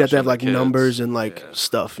 me. you'd have to Tasha, have and the like kids. numbers and like Yeah.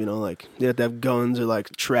 stuff. You know, like you have to have guns or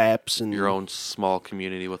like traps and Your own small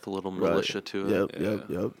community with a little Right. militia to Yep, it.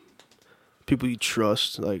 Yeah. yep. People you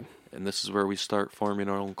trust. Like And this is where we start forming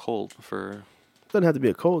our own cult for doesn't have to be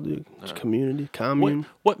a cult, dude. It's community, commune.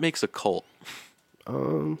 what makes a cult. I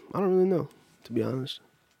don't really know, to be honest.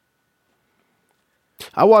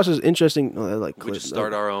 I watched this interesting like We clip. just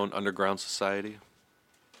start our own underground society.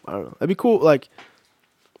 I don't know. That'd be cool. Like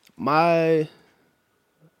my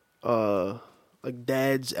like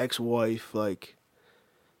dad's ex-wife, like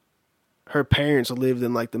her parents lived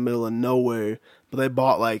in like the middle of nowhere, but they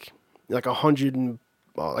bought like 100 and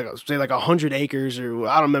like say like 100 acres or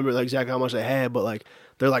I don't remember exactly how much they had, but like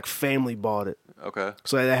their like family bought it. Okay.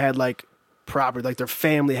 So they had like property, like their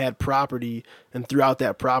family had property, and throughout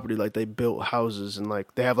that property, like they built houses and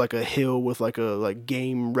like they have like a hill with like a like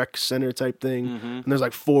game rec center type thing, and there's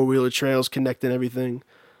like 4-wheeler trails connecting everything.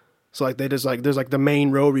 So like they just like there's like the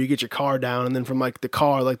main road where you get your car down, and then from like the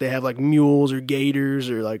car, like they have like mules or gators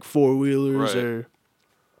or like 4-wheelers Right. or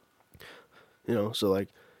you know. So like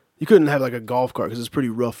you couldn't have like a golf cart because it's pretty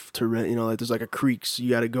rough terrain. You know, like there's like a creeks you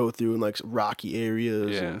got to go through and like rocky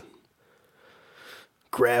areas. Yeah. And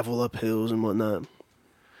gravel up hills and whatnot.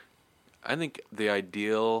 I think the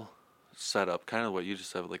ideal setup, kind of what you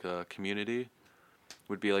just said, like a community,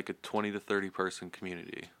 would be like a 20 to 30 person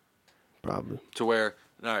community. Probably. To where,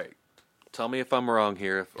 all right, tell me if I'm wrong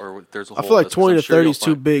here, or if there's a I hole feel like in this, 'cause 20 I'm to sure 30 you'll is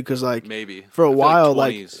too find- big because like Maybe for a I feel while, like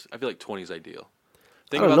like 20's, I feel like 20 is ideal.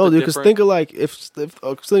 I don't know, dude. Because think of like if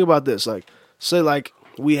think about this, like say like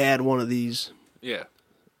we had one of these, yeah,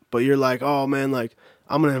 but you're like, oh man, like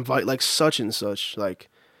I'm gonna invite like such and such, like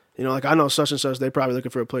you know, like I know such and such, they probably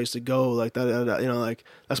looking for a place to go, like that, you know, like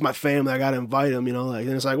that's my family, I gotta invite them, you know, like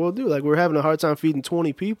and it's like, well, dude, like we're having a hard time feeding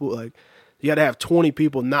 20 people, like you gotta have 20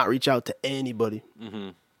 people not reach out to anybody,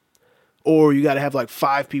 or you gotta have like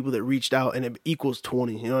 5 people that reached out and it equals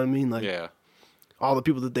 20, you know what I mean, like yeah, all the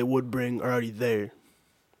people that they would bring are already there.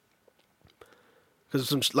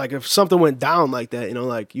 Because like if something went down like that, you know,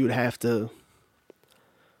 like you would have to,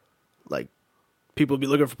 like, people would be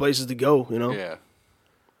looking for places to go, you know. yeah.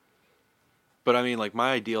 But I mean, like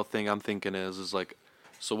my ideal thing I'm thinking is like,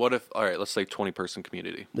 so what if, all right, let's say 20 person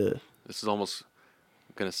community. Yeah, This is almost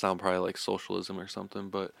gonna sound probably like socialism or something,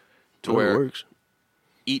 but to it where works.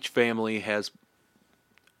 each family has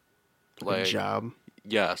Like a job.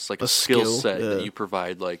 yes, like A a skill skill, set yeah. that you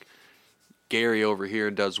provide. Like Gary over here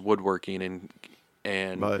does woodworking and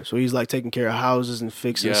Right. So he's like taking care of houses and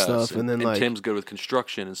fixing yes, stuff, and then like Tim's good with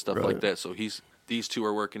construction and stuff like Right. that. So these two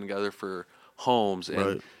are working together for homes, and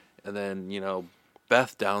Right. and then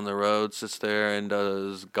Beth down the road sits there and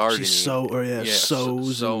does gardening.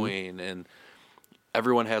 sews sewing, and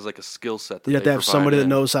everyone has like a skill set. That you have they to have provide somebody that in.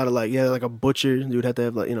 knows how to like a butcher. You would have to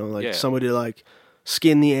have like Yeah. somebody to like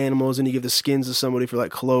skin the animals, and you give the skins to somebody for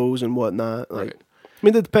like clothes and whatnot. Like, Right. I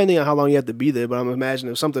mean, depending on how long you have to be there, but I'm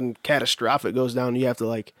imagining if something catastrophic goes down, you have to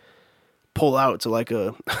like pull out to like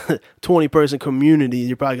a 20-person community.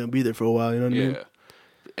 You're probably gonna be there for a while. You know what I mean? Yeah.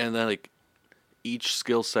 And then like each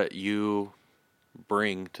skill set you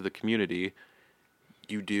bring to the community,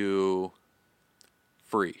 you do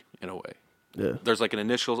free in a way. Yeah. There's like an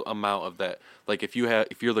initial amount of that. Like if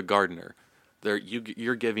you're the gardener,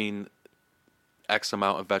 you're giving X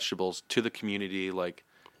amount of vegetables to the community. Like,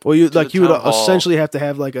 Well, you to the would town hall. essentially have to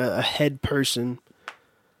have like a head person,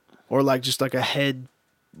 or like just like a head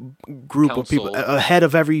group of people, Council. a head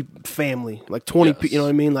of every family, like 20. Yes. You know what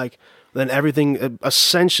I mean? Like then everything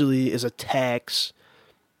essentially is a tax.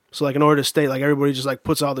 So like in order to stay, like everybody just like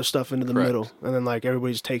puts all their stuff into the Correct. middle, and then like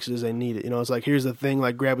everybody just takes it as they need it. You know, it's like here's the thing,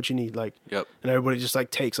 like grab what you need, like, Yep. and everybody just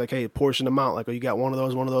like takes like, hey, portion them out, like, oh, you got one of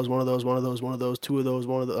those, one of those, one of those, one of those, one of those, two of those,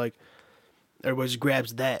 one of the, like, everybody just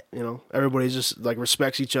grabs that. You know, everybody just like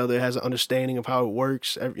respects each other, has an understanding of how it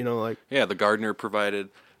works. You know, like Yeah, the gardener provided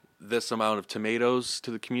this amount of tomatoes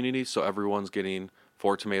to the community, so everyone's getting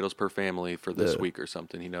 4 tomatoes per family for this week or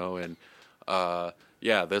something, you know. And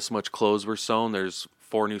yeah, this much clothes were sewn. There's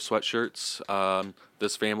 4 new sweatshirts.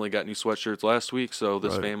 This family got new sweatshirts last week, so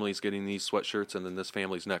this family's getting these sweatshirts, and then this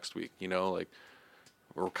family's next week. You know, like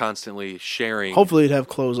we're constantly sharing. hopefully you'd have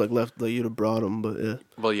clothes like left that you'd have brought them, but yeah,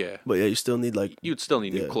 Well, yeah, you still need like. you'd still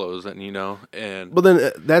need new Yeah. clothes, and you know, and But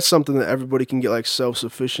then that's something that everybody can get like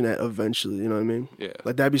self-sufficient at eventually, you know what I mean? Yeah.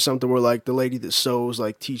 Like that'd be something where like the lady that sews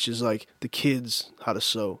like teaches like the kids how to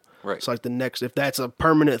sew. Right. It's like the next, if that's a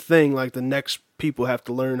permanent thing, like the next people have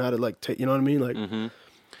to learn how to like take, you know what I mean? Like, like And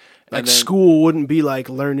then- school wouldn't be like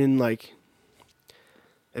learning like,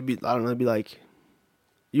 I don't know, it'd be like,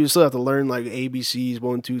 you still have to learn like ABCs,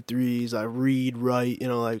 1, 2, 3s, like read, write, you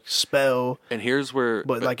know, like spell. and here's where,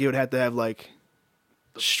 But like you would have to have like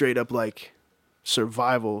straight up like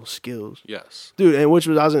survival skills. yes, Dude, and which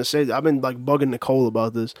was I was gonna say, I've been like bugging Nicole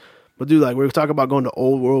about this, but dude, like we were talking about going to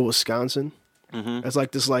Old World, Wisconsin. It's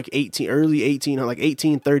like this like early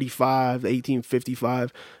 1835,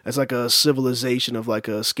 1855. It's like a civilization of like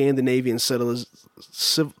a Scandinavian settlement.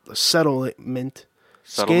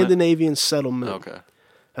 Scandinavian settlement. Okay.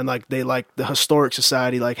 And like they like the historic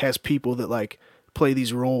society like has people that like play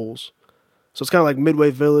these roles. So it's kind of like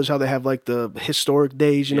Midway Village, how they have like the historic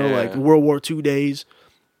days, you know, Yeah. like World War II days.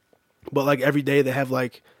 But like every day they have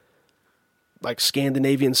like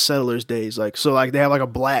Scandinavian settlers days. Like, so like they have like a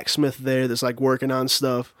blacksmith there that's like working on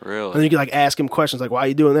stuff. Really? And then you can like ask him questions like, why are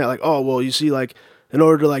you doing that? Like, oh, well, you see, like in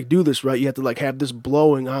order to like do this right, you have to like have this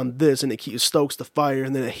blowing on this, and it stokes the fire,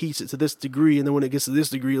 and then it heats it to this degree, and then when it gets to this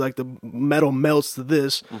degree, like the metal melts to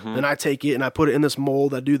this, and I take it and I put it in this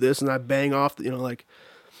mold, I do this, and I bang off, you know, like.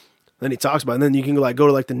 Then he talks about it, and then you can like go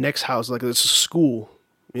to like the next house, like it's a school,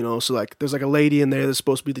 you know, so like there's like a lady in there that's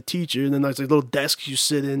supposed to be the teacher, and then there's like little desks you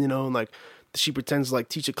sit in, you know, and like she pretends to like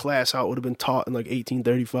teach a class how it would have been taught in like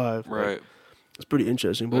 1835. Right. Like, it's pretty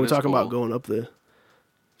interesting. But That we're is talking about cool. going up there.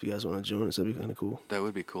 If you guys want to join us, that'd be kind of cool. That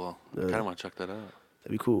would be cool. I kind of want to check that out.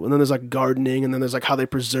 That'd be cool. And then there's like gardening, and then there's like how they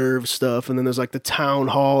preserve stuff, and then there's like the town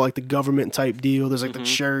hall, like the government type deal. There's like the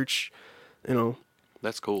church, you know.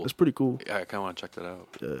 That's cool. It's pretty cool. Yeah, I kind of want to check that out.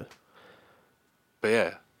 Yeah. But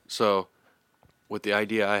yeah, so with the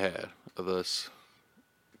idea I had of this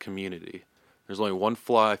community, there's only one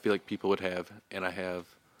flaw I feel like people would have, and I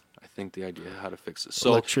think the idea how to fix it.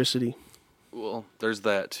 So, Electricity, well, there's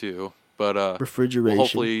that too. But refrigeration.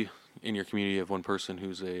 hopefully in your community you have one person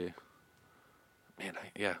who's I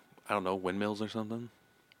don't know, windmills or something.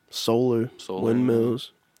 solar,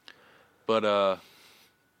 windmills, But the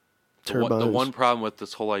turbines. one problem with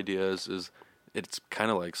this whole idea is it's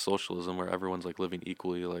kind of like socialism where everyone's like living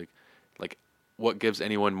equally. Like what gives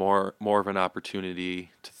anyone more of an opportunity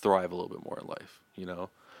to thrive a little bit more in life? You know,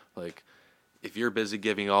 like if you're busy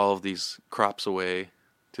giving all of these crops away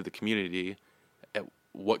to the community,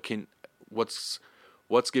 what's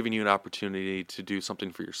giving you an opportunity to do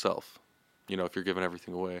something for yourself? You know, if you're giving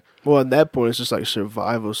everything away. Well, at that point, it's just like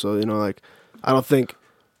survival. So, you know, like, I think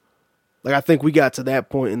we got to that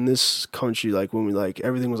point in this country, like, when we, like,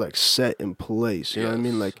 everything was, like, set in place. You know what I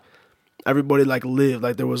mean? Like, everybody, like, lived.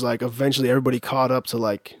 Like, there was, like, eventually everybody caught up to,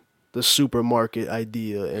 like, the supermarket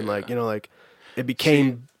idea. And, like, you know, like, it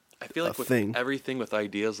became I feel like a with thing. everything with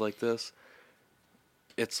ideas like this,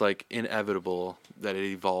 it's, like, inevitable that it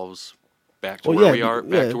evolves back to where we are,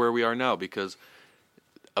 back to where we are now, because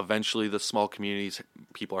eventually the small communities,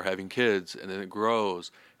 people are having kids, and then it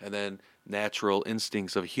grows, and then natural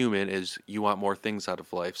instincts of human is you want more things out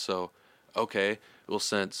of life. So, okay, well,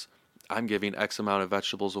 since I'm giving X amount of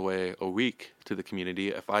vegetables away a week to the community,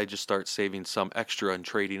 if I just start saving some extra and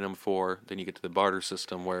trading them for, then you get to the barter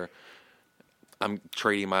system where I'm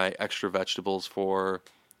trading my extra vegetables for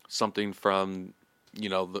something from, you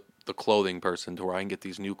know, the clothing person, to where I can get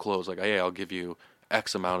these new clothes. Like, hey, I'll give you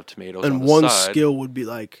X amount of tomatoes on and the one side. skill would be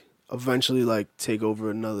like eventually like take over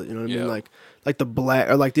another. You know what I Yeah. mean? Like the black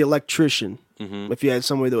or like the electrician. Mm-hmm. If you had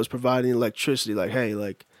somebody that was providing electricity, like, hey,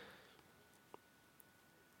 like,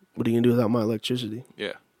 what are you gonna do without my electricity?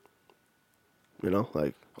 Yeah. You know,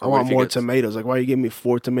 like, I Or what want if you more get- tomatoes. Like, why are you giving me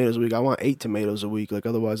 4 tomatoes a week? I want 8 tomatoes a week. Like,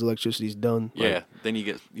 otherwise, electricity's done. Yeah. Like, Then you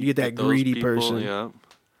get that those greedy people, person. Yeah.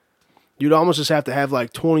 you'd almost just have to have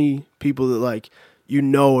like 20 people that like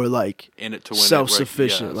are like In it to win it, right?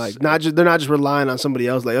 self-sufficient. Yes. Like they're not just relying on somebody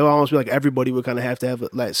else. Like it would almost be like everybody would kind of have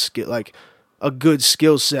that skill, like a good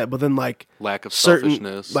skill set. But then like Lack of certain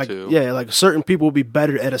selfishness like too. yeah, like certain people would be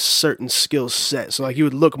better at a certain skill set. So like you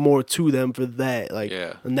would look more to them for that. Like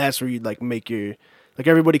Yeah. and that's where you'd like make your like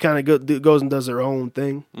everybody kind of goes and does their own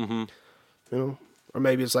thing. Mm-hmm. You know, or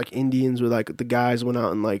maybe it's like Indians where like the guys went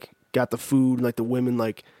out and like got the food and like the women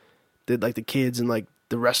like did like the kids and like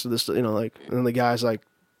the rest of this, you know, like and then the guys like,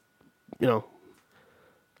 you know,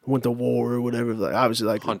 went to war or whatever. Like obviously,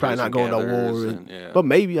 like Hunters probably not and going to gatherers war, and- yeah. but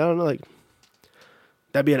maybe I don't know. Like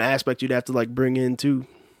that'd be an aspect you'd have to like bring in too.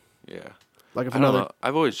 Yeah. Like if I don't another, know.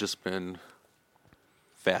 I've always just been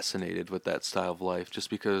fascinated with that style of life, just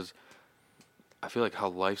because I feel like how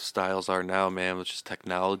lifestyles are now, man, with just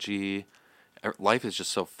technology. Life is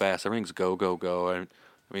just so fast. Everything's go, go, go. And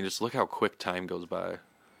I mean, just look how quick time goes by.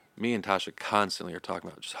 Me and Tasha constantly are talking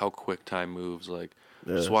about just how quick time moves. Like,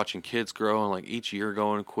 just watching kids grow and like each year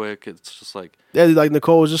going quick. It's just like, yeah, like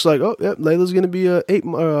Nicole was just like, oh yeah, Layla's gonna be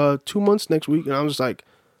 2 months next week, and I was just like,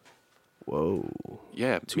 whoa,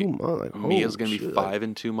 yeah, 2 months. Like, Mia's holy gonna be shit, 5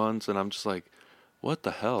 in 2 months, and I'm just like, what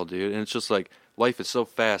the hell, dude? And it's just like life is so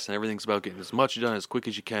fast, and everything's about getting as much done as quick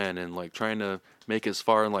as you can, and like trying to make it as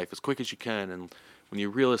far in life as quick as you can. And when you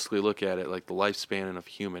realistically look at it, like the lifespan of a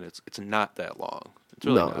human, it's not that long. It's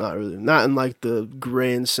really no, not. not really, not in like the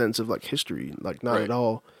grand sense of like history, like not Right. at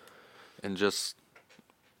all. And just,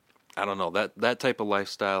 I don't know, that type of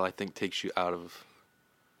lifestyle I think takes you out of.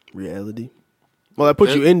 Reality. Well, that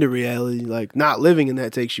puts you into reality. Like not living in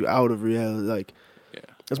that takes you out of reality. Like Yeah.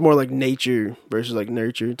 it's more like nature versus like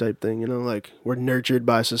nurture type thing. You know, like we're nurtured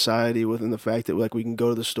by society within the fact that like we can go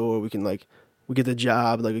to the store, we can like we get the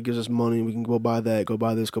job, like it gives us money, we can go buy that, go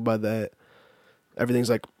buy this, go buy that. Everything's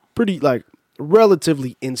like pretty like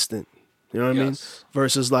relatively instant. You know what I mean? Yes.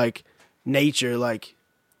 Versus like nature, like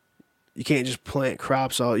you can't just plant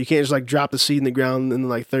crops all. You can't just like drop the seed in the ground and then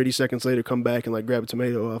like 30 seconds later come back and like grab a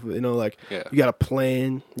tomato off of it. You know, like Yeah. you got to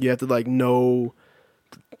plan. You have to like know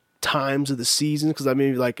times of the season because I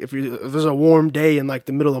mean, like if there's a warm day in like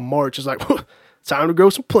the middle of March, it's like time to grow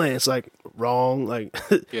some plants. Like wrong. Like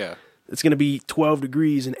Yeah. it's gonna be 12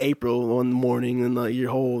 degrees in April one morning and like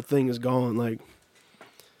your whole thing is gone. Like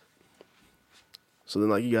so then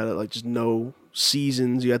like you gotta like just know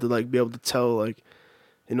seasons. You have to like be able to tell like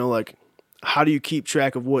you know like how do you keep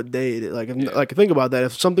track of what day it is? Like if, like think about that.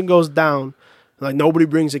 If something goes down, like nobody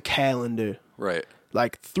brings a calendar. Right.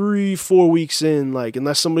 Like 3-4 weeks in, like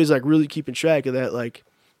unless somebody's like really keeping track of that, like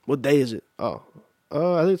what day is it? I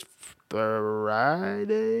think it's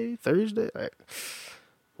Friday, Thursday. Like,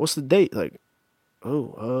 what's the date? Like,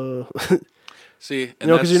 See, you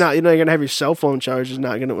know, because you're not gonna have your cell phone charge. Is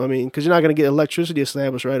not gonna. I mean, because you're not gonna get electricity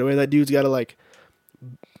established right away. That dude's got to like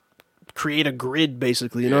create a grid,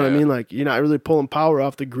 basically. You know what I Yeah. mean? Like, you're not really pulling power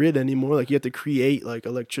off the grid anymore. Like, you have to create like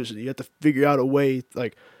electricity. You have to figure out a way,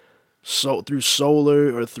 like, through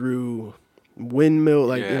solar or through windmill.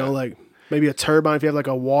 Like, you Yeah. know, like maybe a turbine if you have like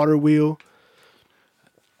a water wheel.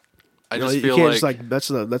 I You know, just you feel can't like, just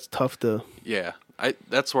like that's tough to. yeah,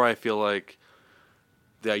 that's where I feel like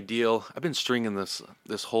the ideal. I've been stringing this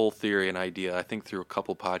whole theory and idea, I think, through a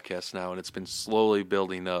couple podcasts now, and it's been slowly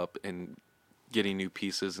building up and getting new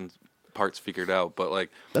pieces and parts figured out. But like,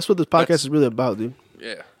 That's what this podcast is really about, dude.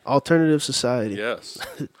 yeah, Alternative society. yes.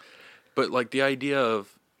 But like the idea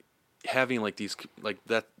of having like these like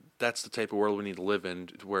that's the type of world we need to live in,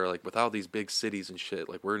 to where like without these big cities and shit,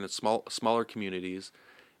 like we're in smaller communities,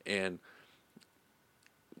 and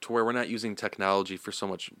to where we're not using technology for so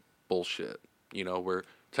much bullshit. You know, where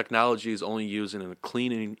technology is only used in a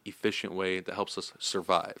clean and efficient way that helps us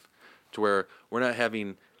survive. To where we're not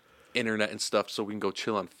having internet and stuff so we can go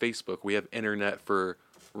chill on Facebook. We have internet for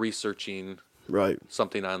researching Right.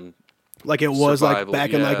 something on. Like it was Survival, like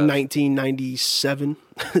back in like yeah. 1997.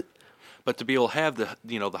 But to be able to have the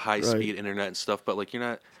the high speed internet and stuff, but like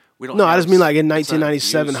we don't. No, I have just mean like in it's not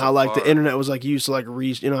 1997, used how so like the far. internet was like used to like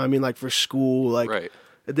reach, you know what I mean, like for school, like Right.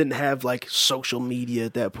 it didn't have like social media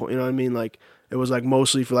at that point, you know what I mean? Like it was like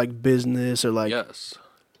mostly for like business or like, Yes,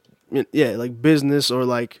 yeah, like business or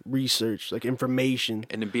like research, like information.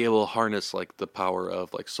 and to be able to harness like the power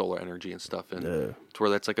of like solar energy and stuff, and to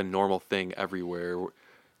where that's like a normal thing everywhere.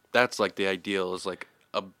 That's like the ideal is like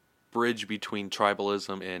a bridge between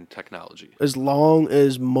tribalism and technology. As long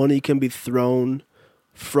as money can be thrown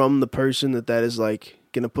from the person that is like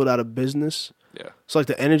gonna put out of business. Yeah. So like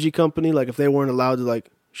the energy company, like if they weren't allowed to like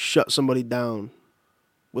shut somebody down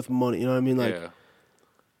with money, you know what I mean? Like, yeah.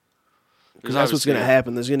 because that's what's gonna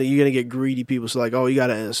happen. You're gonna get greedy people. So like, oh, you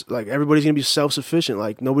gotta like everybody's gonna be self sufficient.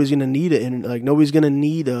 Like nobody's gonna need it, and like nobody's gonna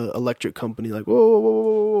need a electric company. Like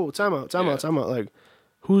whoa, time out. Like,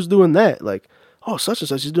 who's doing that? Like, oh, such and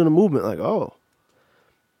such is doing a movement. Like, oh,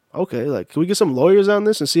 okay. Like, can we get some lawyers on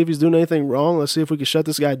this and see if he's doing anything wrong? Let's see if we can shut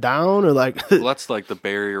this guy down or like. Well, that's like the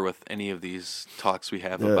barrier with any of these talks we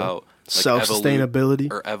have about like self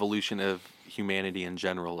sustainability or evolution of humanity in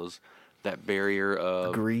general is. That barrier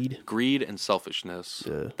of greed and selfishness.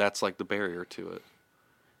 Yeah. That's like the barrier to it,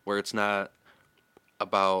 where it's not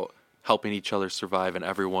about helping each other survive and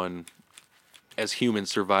everyone as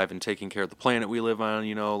humans survive and taking care of the planet we live on,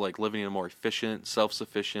 you know, like living in a more efficient,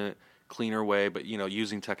 self-sufficient, cleaner way, but, you know,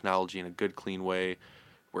 using technology in a good, clean way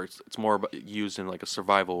where it's more about used in like a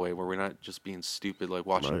survival way where we're not just being stupid, like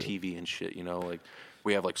watching TV and shit, you know, like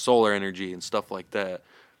we have like solar energy and stuff like that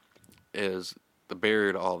is... The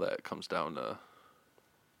barrier to all that comes down to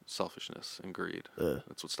selfishness and greed. Yeah.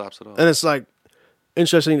 That's what stops it all. And it's like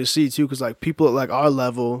interesting to see too, because like people at like our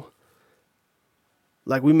level,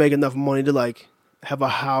 like we make enough money to like have a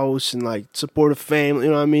house and like support a family.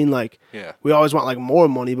 You know what I mean? Like, yeah, we always want like more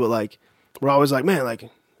money, but like we're always like, man, like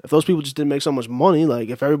if those people just didn't make so much money, like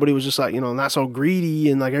if everybody was just like, you know, not so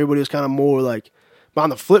greedy and like everybody was kind of more like. But on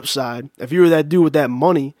the flip side, if you were that dude with that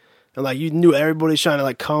money. And, like, you knew everybody's trying to,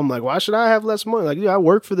 like, come. Like, why should I have less money? Like, yeah, I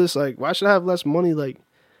work for this. Like, why should I have less money? Like,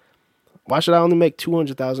 why should I only make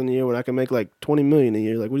 $200,000 a year when I can make, like, $20 million a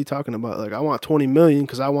year? Like, what are you talking about? Like, I want $20 million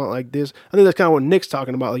because I want, like, this. I think that's kind of what Nick's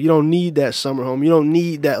talking about. Like, you don't need that summer home. You don't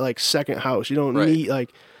need that, like, second house. You don't need,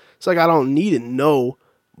 like, it's like I don't need it, no.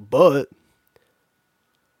 But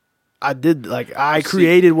I did, like, I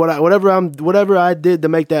created whatever I did to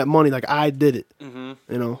make that money. Like, I did it, you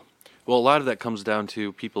know? Well, a lot of that comes down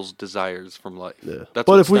to people's desires from life. Yeah. That's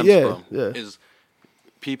what it stems from. Is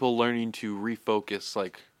people learning to refocus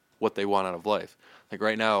like what they want out of life. Like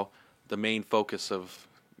right now, the main focus of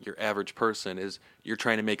your average person is you're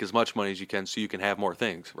trying to make as much money as you can so you can have more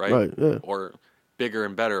things, right? Right. Yeah. Or bigger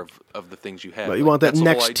and better of the things you have. Right, you want that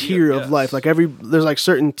next tier of life. Like there's like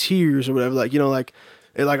certain tiers or whatever. Like, you know, like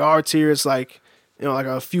our tier, it's like, you know, like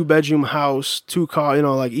a few bedroom house, 2 car, you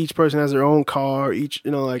know, like each person has their own car, each,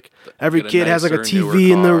 you know, like every kid has like a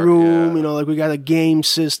TV in the room, you know, like we got a game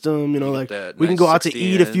system, you know, like we can go out to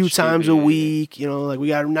eat a few times a week, you know, like we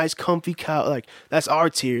got a nice comfy couch, like that's our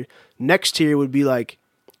tier. Next tier would be like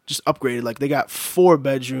just upgraded, like they got 4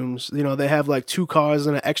 bedrooms, you know, they have like 2 cars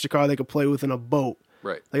and an extra car they could play with in a boat.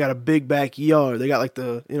 Right. They got a big backyard. They got like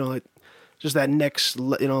the, you know, like just that next,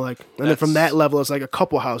 you know, like, and then from that level, it's like a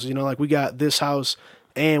couple houses, you know, like we got this house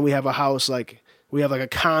and we have a house, like, we have like a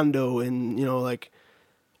condo in, you know, like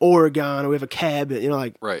Oregon, or we have a cabin, you know,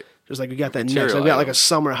 like, just like we got that next, like we got like a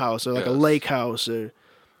summer house or like a lake house or,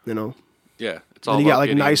 you know. Yeah. It's all and you got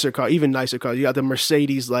like nicer cars, even nicer cars. You got the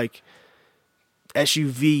Mercedes, like,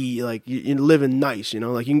 SUV, like you're living nice, you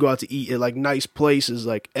know, like you can go out to eat at like nice places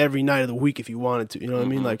like every night of the week if you wanted to, you know what I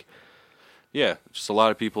mean? Like, yeah, just a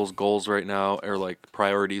lot of people's goals right now are like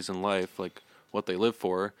priorities in life, like what they live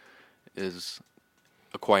for is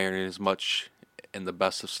acquiring as much and the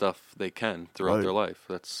best of stuff they can throughout their life.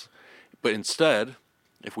 But instead,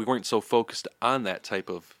 if we weren't so focused on that type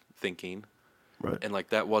of thinking, and like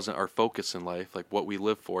that wasn't our focus in life, like what we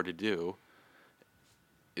live for to do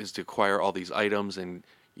is to acquire all these items and,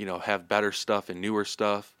 you know, have better stuff and newer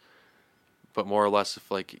stuff. But more or less,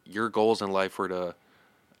 if like your goals in life were to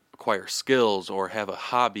acquire skills or have a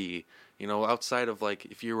hobby, you know, outside of like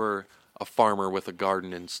if you were a farmer with a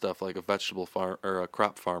garden and stuff, like a vegetable farm or a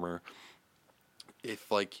crop farmer,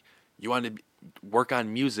 if like you wanted to work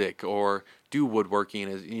on music or do woodworking,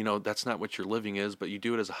 as you know, that's not what your living is, but you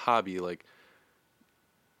do it as a hobby, like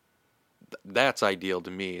that's ideal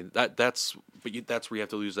to me. That's where you have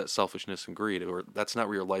to lose that selfishness and greed, or that's not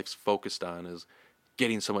where your life's focused on, is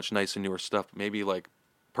getting so much nice and newer stuff. Maybe like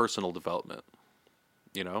personal development.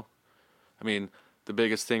 You know, I mean, the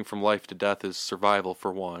biggest thing from life to death is survival,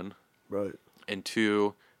 for one. Right. And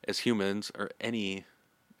 2, as humans, or any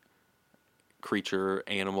creature,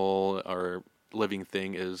 animal, or living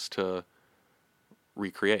thing, is to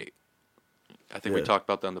recreate. I think we talked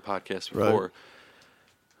about that on the podcast before. Right.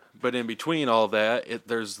 But in between all that,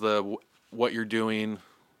 there's the what you're doing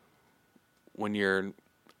when you're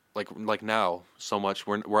like now. So much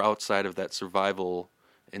we're outside of that survival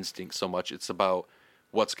instinct. So much it's about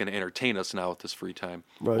what's going to entertain us now with this free time.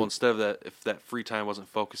 Right. Well, instead of that, if that free time wasn't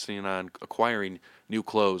focusing on acquiring new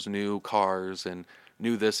clothes, new cars, and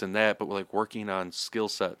new this and that, but like working on skill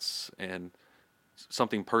sets and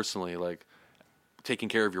something personally, like taking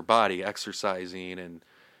care of your body, exercising, and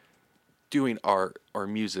doing art or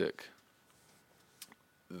music,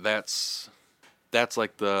 that's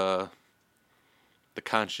like the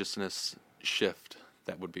consciousness shift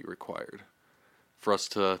that would be required for us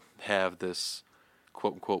to have this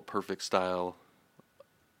quote unquote perfect style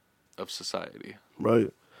of society.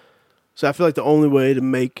 Right. So I feel like the only way to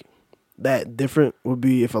make that different would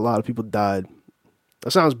be if a lot of people died.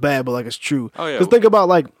 That sounds bad, but like it's true. Oh yeah. Because think about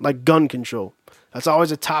like gun control. That's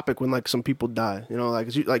always a topic when like some people die. You know, like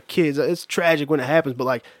it's, like kids. It's tragic when it happens, but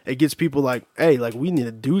like it gets people like, hey, like we need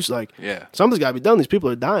to do like Yeah. something's got to be done. These people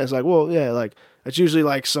are dying. It's like, well, yeah, like it's usually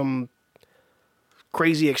like some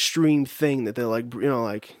crazy extreme thing that they're like, you know,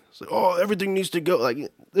 like, it's like, oh, everything needs to go.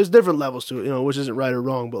 Like there's different levels to it, you know, which isn't right or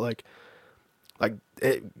wrong, but like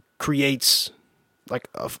it creates like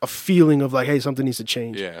a feeling of like, hey, something needs to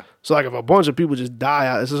change. Yeah. So like if a bunch of people just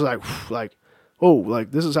die, it's just like, oh,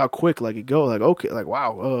 like this is how quick like it go. Like okay, like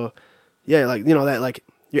wow, yeah, like you know that like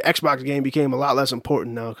your Xbox game became a lot less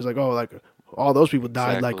important now because like oh like all those people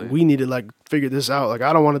died. Exactly. Like we need to like figure this out. Like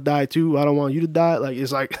I don't want to die too. I don't want you to die. Like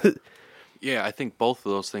it's like Yeah, I think both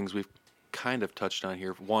of those things we've kind of touched on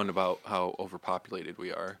here. One, about how overpopulated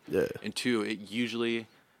we are. Yeah. And two,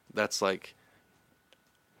 that's like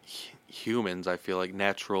humans, I feel like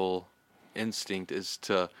natural instinct is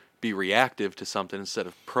to be reactive to something instead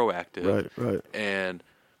of proactive. Right. And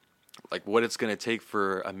like what it's going to take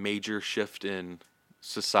for a major shift in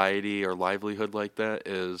society or livelihood like that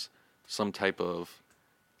is some type of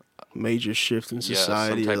major shift in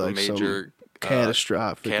society, some type or like of major some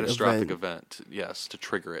catastrophic event. Yes, to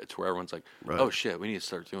trigger it to where everyone's like, Right. oh shit, we need to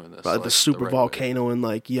start doing this. Like the super right volcano way. in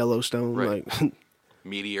like Yellowstone, Right. like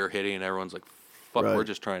Meteor hitting, and everyone's like, fuck, Right. we're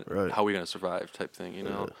just trying. Right. How are we gonna survive? Type thing, you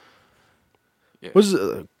know. Yeah.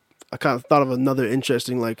 I kind of thought of another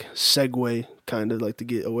interesting like segue, kind of like to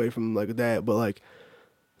get away from like that, but like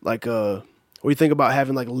what do you think about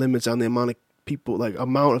having like limits on the amount of people, like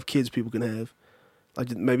amount of kids people can have? Like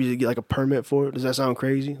maybe to get like a permit for it. Does that sound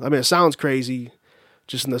crazy? I mean, it sounds crazy,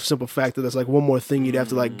 just in the simple fact that that's like one more thing you'd have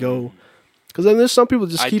to like go. Because then there's some people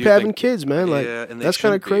just I keep do having think- kids, man. Like yeah, and they that's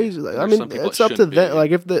kind of shouldn't be. crazy. Like, I There's mean, some people it's that up to shouldn't them. be.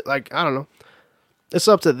 Like if the like I don't know, it's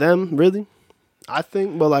up to them really. I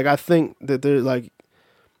think, but like I think that they're like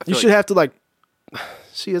you should have to like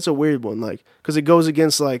see. It's a weird one, like because it goes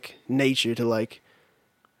against like nature to like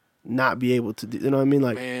not be able to do. You know what I mean?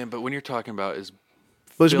 Like, Man, but when you're talking about is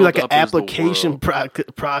but it should be like an filled up as the application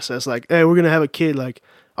world. process. Like, hey, we're gonna have a kid. Like,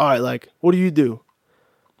 all right, like, what do you do?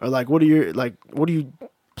 Or like, what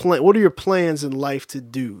are your plans in life to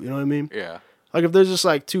do? You know what I mean? Yeah. Like if there's just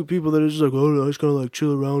like two people that are just like, oh, I just kind of like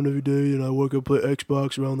chill around every day, and I work and play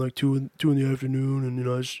Xbox around like two in the afternoon, and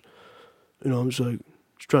I'm just like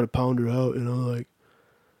just trying to pound her out, you know, like.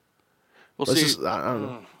 Well, Let's see, just, I don't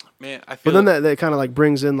know. man, I But feel. then that kind of like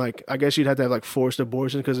brings in like I guess you'd have to have like forced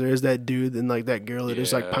abortion because there is that dude and like that girl that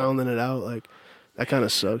is like Yeah. pounding it out, like that kind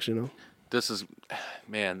of sucks, you know. This is,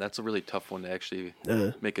 man, that's a really tough one to actually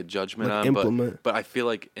Yeah. make a judgment Like on. implement. But I feel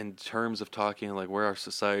like in terms of talking like where our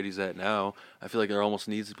society's at now, I feel like there almost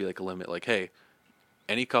needs to be like a limit. Like, hey,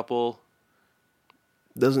 any couple,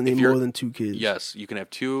 Doesn't need If you're- more than 2 kids. yes, you can have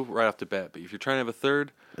 2 right off the bat. But if you're trying to have a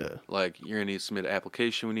third, Yeah. like you're gonna need to submit an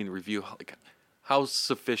application. We need to review like how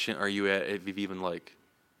sufficient are you at if you've even like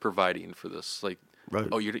providing for this. Like, Right.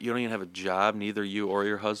 oh, you don't even have a job, neither you or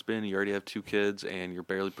your husband. You already have 2 kids, and you're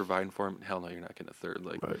barely providing for them. Hell no, you're not getting a third.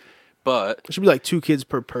 Like, Right. but It should be like 2 kids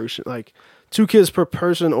per person, like 2 kids per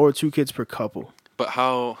person or 2 kids per couple. But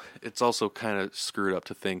how it's also kind of screwed up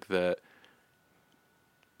to think that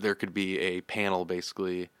there could be a panel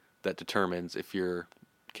basically that determines if you're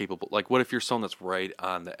capable. Like, what if you're someone that's right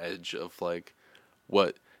on the edge of like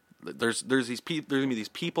what? There's gonna be these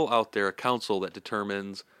people out there, a council that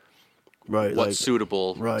determines Right. what's like,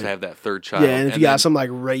 suitable right. to have that third child. yeah, and if you got then- some like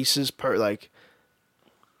racist like,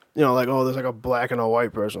 you know, like oh, there's like a black and a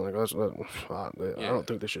white person, like I don't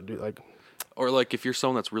think they should do like. or like if you're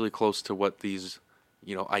someone that's really close to what these,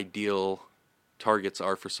 ideal targets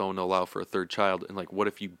are for someone to allow for a third child, and like what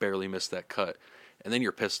if you barely miss that cut, and then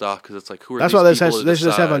you're pissed off because it's like who are That's these why they people to should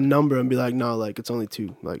just have a decide? number and be like, no, like it's only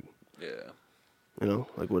 2, like Yeah, you know,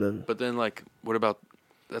 like whatever. but then like what about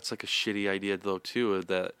that's like a shitty idea though too,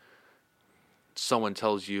 that someone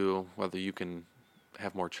tells you whether you can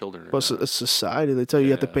have more children or But not. it's society. They tell you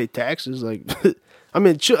you have to Yeah. pay taxes. Like, I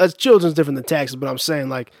mean, children's different than taxes. But I'm saying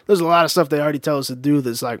like, there's a lot of stuff they already tell us to do.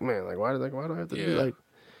 That's like, man, like why do I have to do Yeah. like?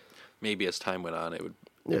 maybe as time went on, it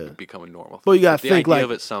would become a normal. But you gotta the think idea like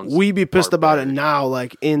of it sounds we be pissed about it barbaric. now,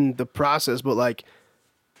 like in the process, but like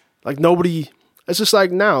nobody. It's just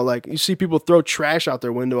like now, like you see people throw trash out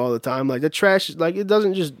their window all the time. Like the trash, like it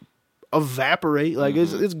doesn't just evaporate. Like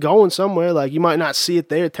it's going somewhere. Like you might not see it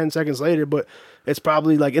there 10 seconds later, but it's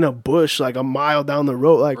probably like in a bush, like a mile down the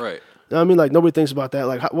road. Like, Right. you know what I mean, like nobody thinks about that.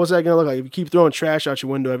 Like, what's that gonna look like if you keep throwing trash out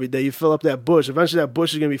your window every day? You fill up that bush. Eventually, that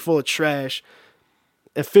bush is gonna be full of trash.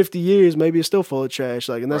 In 50 years, maybe it's still full of trash.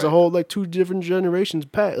 Like, and that's a Right. whole like 2 different generations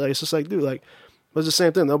back. Like, it's just like, dude, like, but it's the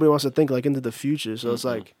same thing. Nobody wants to think like into the future. So it's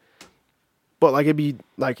like, but like it'd be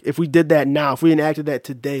like if we did that now, if we enacted that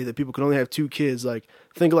today, that people could only have 2 kids. Like,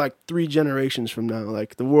 think of like 3 generations from now.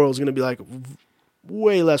 Like, the world's gonna be like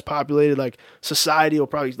way less populated. Like, society will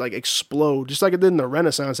probably like explode, just like it did in the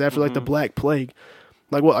Renaissance after like the Black Plague.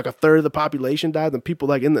 Like what, like a third of the population died. And people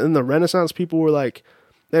like in the Renaissance, people were like,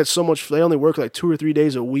 they had so much. They only worked like 2 or 3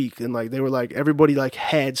 days a week, and like they were like everybody like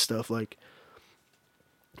had stuff. Like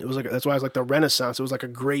it was like that's why it's like the Renaissance. It was like a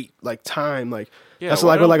great like time. Like that's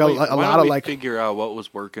why like when like don't a why lot don't of we like figure out what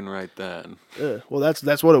was working right then. yeah. Well,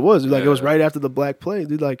 that's what it was. Like it was Yeah. right after the Black Plague,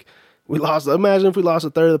 dude. Like we lost. Imagine if we lost a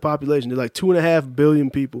third of the population. Dude, like 2.5 billion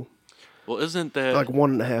people. Well, isn't that Like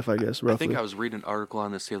 1.5, I guess. Roughly. I think I was reading an article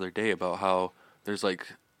on this the other day about how there's like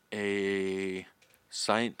a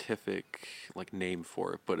scientific like name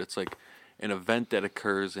for it, but it's like an event that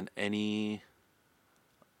occurs in any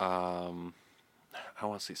I don't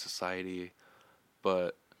want to say society,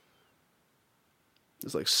 but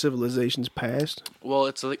It's like civilizations past. well,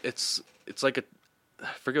 it's like a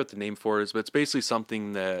I forget what the name for it is, but it's basically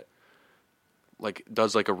something that like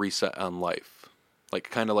does like a reset on life, like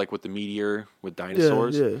kind of like with the meteor with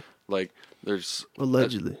dinosaurs. Yeah. Like there's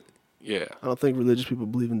Allegedly. yeah. I don't think religious people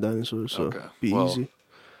believe in dinosaurs, so Okay. be Well, easy.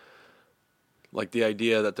 Like the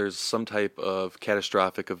idea that there's some type of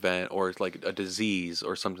catastrophic event or like a disease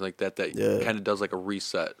or something like that Yeah. kind of does like a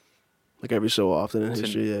reset. Like every so often in It's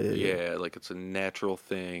history. an- Yeah. like it's a natural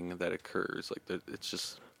thing that occurs. Like it's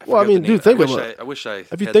just. Well, I forget mean, the dude, name. think I wish about it. I wish I.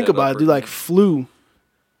 If you had think that about up it, dude, or- like flu,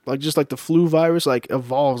 like just like the flu virus, like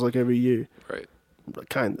evolves like every year. right.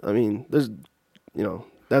 Kind. I mean, there's,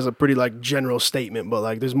 that's a pretty like general statement, but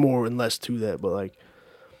like there's more and less to that.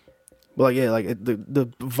 But yeah, like the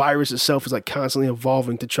virus itself is like constantly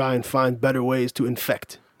evolving to try and find better ways to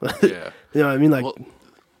infect. Yeah. You know what I mean? Like Well,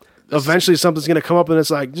 eventually something's gonna come up and it's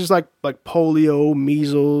like just like polio,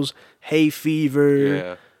 measles, hay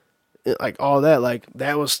fever, yeah. like all that. Like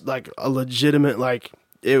that was like a legitimate like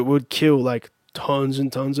it would kill like tons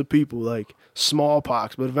and tons of people, like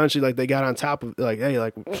smallpox. But eventually like they got on top of like, hey,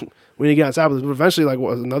 like we need to get on top of this. But eventually like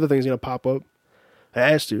another thing's gonna pop up. It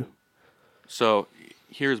has to. So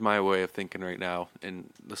here's my way of thinking right now, and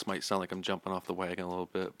this might sound like I'm jumping off the wagon a little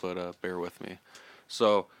bit, but bear with me.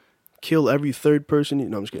 So. Kill every third person.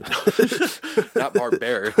 No, I'm just kidding. Not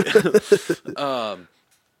barbaric.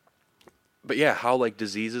 But yeah, how like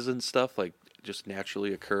diseases and stuff like just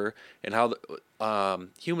naturally occur, and how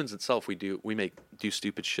humans itself we do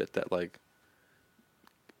stupid shit that like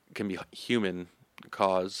can be human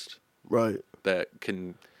caused Right. that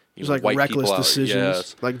can Just like wipe reckless people out. decisions,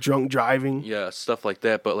 Yes. like drunk driving. Yeah, stuff like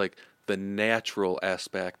that. But like the natural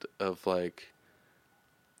aspect of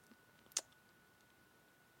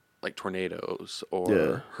like tornadoes or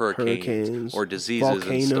Yeah, hurricanes or diseases and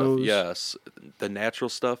stuff. volcanoes. Yes, the natural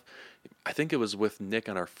stuff. I think it was with Nick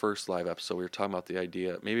on our first live episode. We were talking about the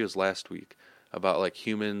idea, maybe it was last week, about like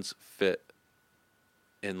humans fit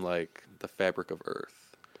in like the fabric of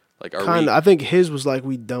Earth. Like are Kind we? of. I think his was like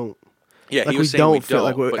we don't. Yeah, like he was we saying we don't fit,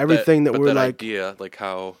 like, don't. we're- but everything that but we're, that like- idea, like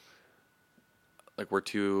how, like we're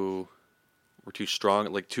too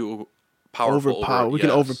strong, like too powerful. Overpower. We can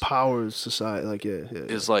yes, overpower society. Like yeah.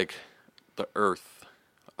 Is like the Earth,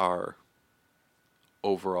 our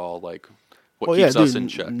overall like what Well, keeps yeah, us dude. in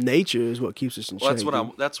check. Nature is what keeps us in Well,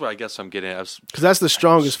 check. that's what I guess I'm getting at. Because that's the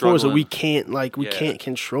strongest force that we Struggling. can't we Yeah. can't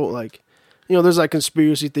control. Like, there's like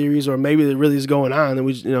conspiracy theories, or maybe it really is going on,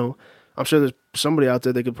 and I'm sure there's somebody out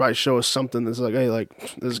there that could probably show us something that's like, hey, like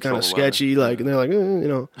this is kind Control of the weather. sketchy, like, and they're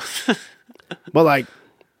like, but like,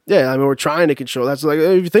 yeah, I mean, we're trying to control. That's like,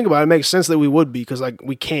 if you think about it, it makes sense that we would be, because like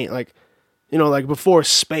we can't, like, like before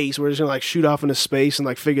space, we're just gonna like shoot off into space and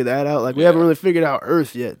like figure that out. Like we haven't really figured out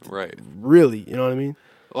Earth yet, Right. really. You know what I mean?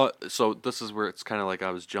 Well, so this is where it's kind of like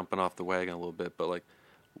I was jumping off the wagon a little bit, but like,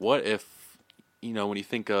 what if, when you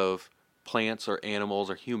think of plants or animals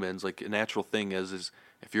or humans, like a natural thing is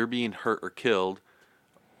if you're being hurt or killed,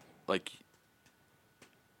 like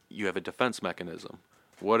you have a defense mechanism.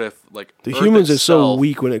 What if like The Earth humans are so itself-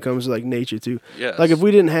 weak when it comes to like nature too. Yes. Like if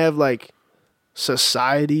we didn't have like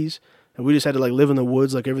societies, if and we just had to like live in the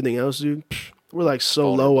woods like everything else, dude. We're like so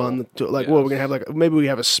Vulnerable. low on the like. Yes. What we're gonna have like maybe we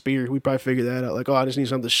have a spear. We probably figure that out. Like, oh, I just need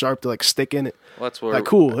something sharp to like stick in it. Well, that's where Like,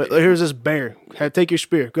 cool. Here's this bear. Take your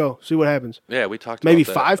spear. Go see what happens. Yeah, we talked Maybe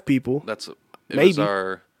about that. 5 people That's it Maybe. was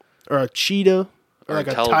our or a cheetah or like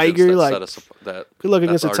a intelligence tiger. that Like, set us that good luck that's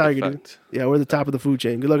against a our tiger, defect. dude. Yeah, we're the top of the food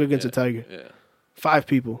chain. Good luck against a tiger. Yeah. 5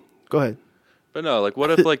 people. Go ahead. But no, like, what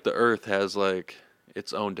if like the Earth has like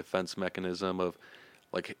its own defense mechanism of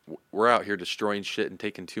like we're out here destroying shit and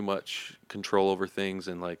taking too much control over things,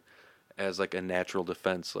 and like as like a natural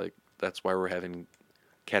defense, like that's why we're having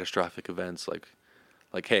catastrophic events, like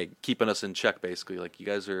hey, keeping us in check, basically. Like you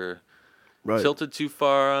guys are Right. tilted too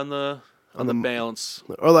far on the balance.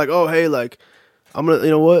 Or like, oh hey, like I'm gonna, you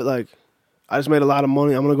know what, like I just made a lot of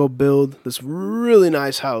money. I'm gonna go build this really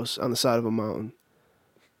nice house on the side of a mountain.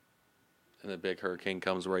 And a big hurricane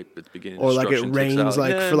comes right at the beginning. Or like it destruction takes rains out.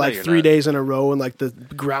 like Yeah, for no, like you're 3 not. days in a row, and like the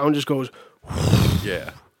ground just goes. Yeah.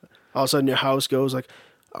 All of a sudden, your house goes like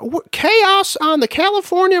chaos on the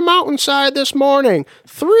California mountainside this morning.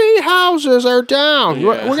 3 houses are down.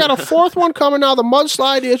 Yeah. We got a 4th one coming now. The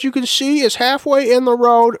mudslide, as you can see, is halfway in the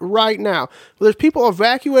road right now. There's people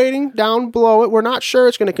evacuating down below it. We're not sure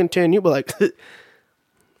it's going to continue, but like.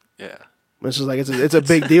 Yeah. It's just like it's a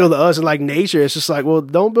big deal to us, and like nature, it's just like, well,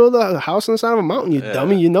 don't build a house on the side of a mountain, you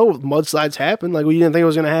dummy. You know mudslides happen. Like, well, you didn't think it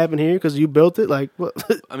was gonna happen here because you built it. Like, what?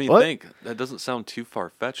 I mean, what? that doesn't sound too far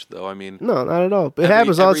fetched, though. I mean, No, not at all. It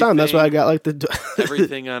happens all the time. That's why I got like the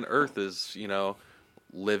everything on Earth is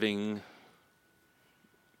living,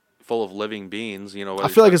 full of living beings. I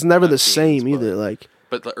feel like it's never the same either. Like,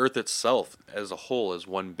 But the Earth itself, as a whole, is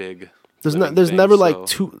one big. there's living there's thing, never so- like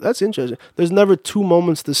 2. That's interesting. There's never 2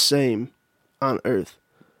 moments the same on Earth.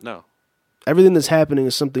 No. Everything that's happening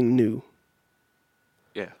is something new.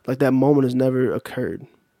 Yeah. Like that moment has never occurred.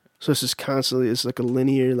 So it's just constantly. It's like a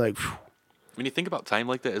linear like. When you think about time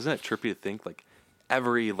like that, isn't it trippy to think like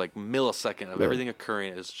every like millisecond of everything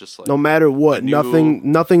occurring is just like No matter what, a new- nothing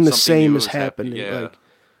the something same new is happening. Yeah. Like,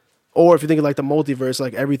 or if you think of like the multiverse,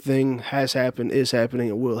 like everything has happened, is happening,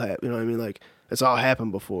 and will happen. You know what I mean? Like it's all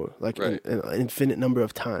happened before, like Right. an infinite number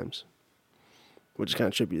of times, which is kind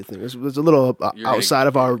of trippy to think. It's a little You're outside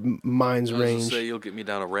of our mind's I was gonna range. say you'll get me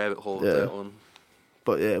down a rabbit hole with Yeah. that one.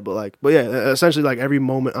 But yeah, essentially, like every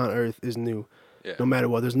moment on Earth is new, Yeah. no matter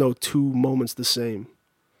what. There's no 2 moments the same.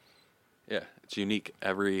 Yeah. It's unique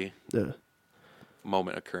every Yeah,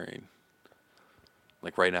 moment occurring.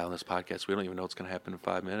 Like right now in this podcast, we don't even know what's going to happen in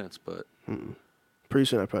 5 minutes, but pretty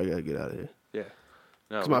soon I probably gotta get out of here yeah.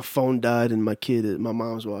 No, because my phone died and my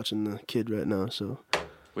mom's watching the kid right now, so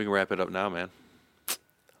we can wrap it up now, man.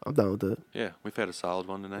 I'm down with that. Yeah, we've had a solid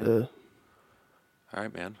one tonight. Yeah. All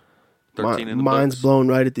right, man. 13 in the Mine's books. blown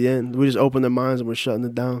right at the end. We just opened their minds and we're shutting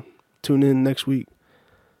it down. Tune in next week.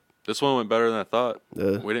 This one went better than I thought.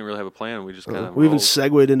 Yeah. We didn't really have a plan. We just kind of We even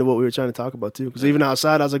segued into what we were trying to talk about too. Because even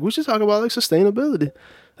outside, I was like, we should talk about like sustainability.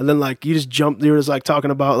 And then like you just jumped. You were just like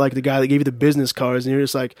talking about like the guy that gave you the business cards, and you're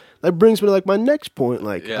just like, that brings me to like my next point.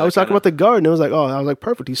 Like Yeah, I was that talking about the garden. It was like, oh, I was like,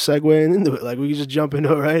 perfect. He's segueing into it. Like we could just jump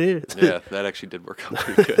into it right here. Yeah, that actually did work out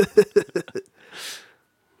pretty good.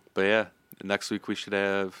 But yeah, next week we should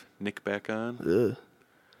have Nick back on. Yeah.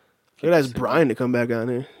 We gotta ask Brian to come back on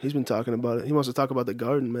here. He's been talking about it. He wants to talk about the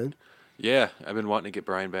garden, man. Yeah, I've been wanting to get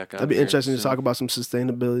Brian back on. That'd be here interesting to soon. talk about some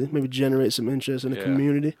sustainability. Maybe generate some interest in the Yeah.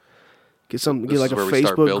 community. Get This like is a where we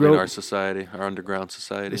start Facebook building group. our society, our underground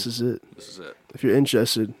society. This is it. This is it. If you're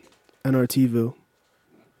interested, NRTville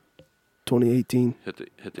 2018. Hit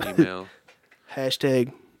the email.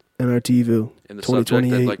 Hashtag NRTville In the subject,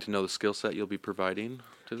 2028. I'd like to know the skill set you'll be providing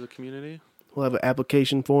to the community. We'll have an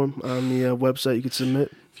application form on the website you could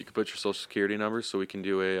submit. If you could put your social security number so we can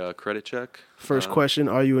do a credit check. First question,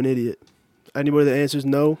 are you an idiot? Anybody that answers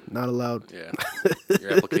no, not allowed. Yeah,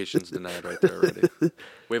 your application's denied right there already.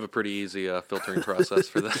 We have a pretty easy filtering process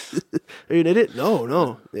for that. Are you an idiot?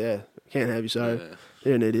 No. Yeah, can't have you, sorry. Yeah.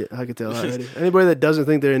 You're an idiot. I can tell already. Anybody that doesn't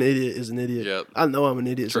think they're an idiot is an idiot. Yep. I know I'm an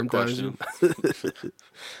idiot Trick sometimes. question.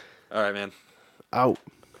 All right, man. Out.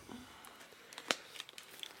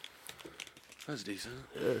 That's decent.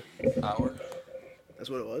 Yeah. Hour. That's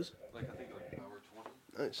what it was? Like I think like hour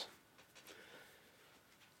 20. Nice.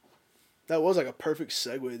 That was like a perfect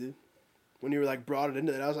segue, dude. When you were like brought it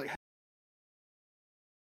into that, I was like,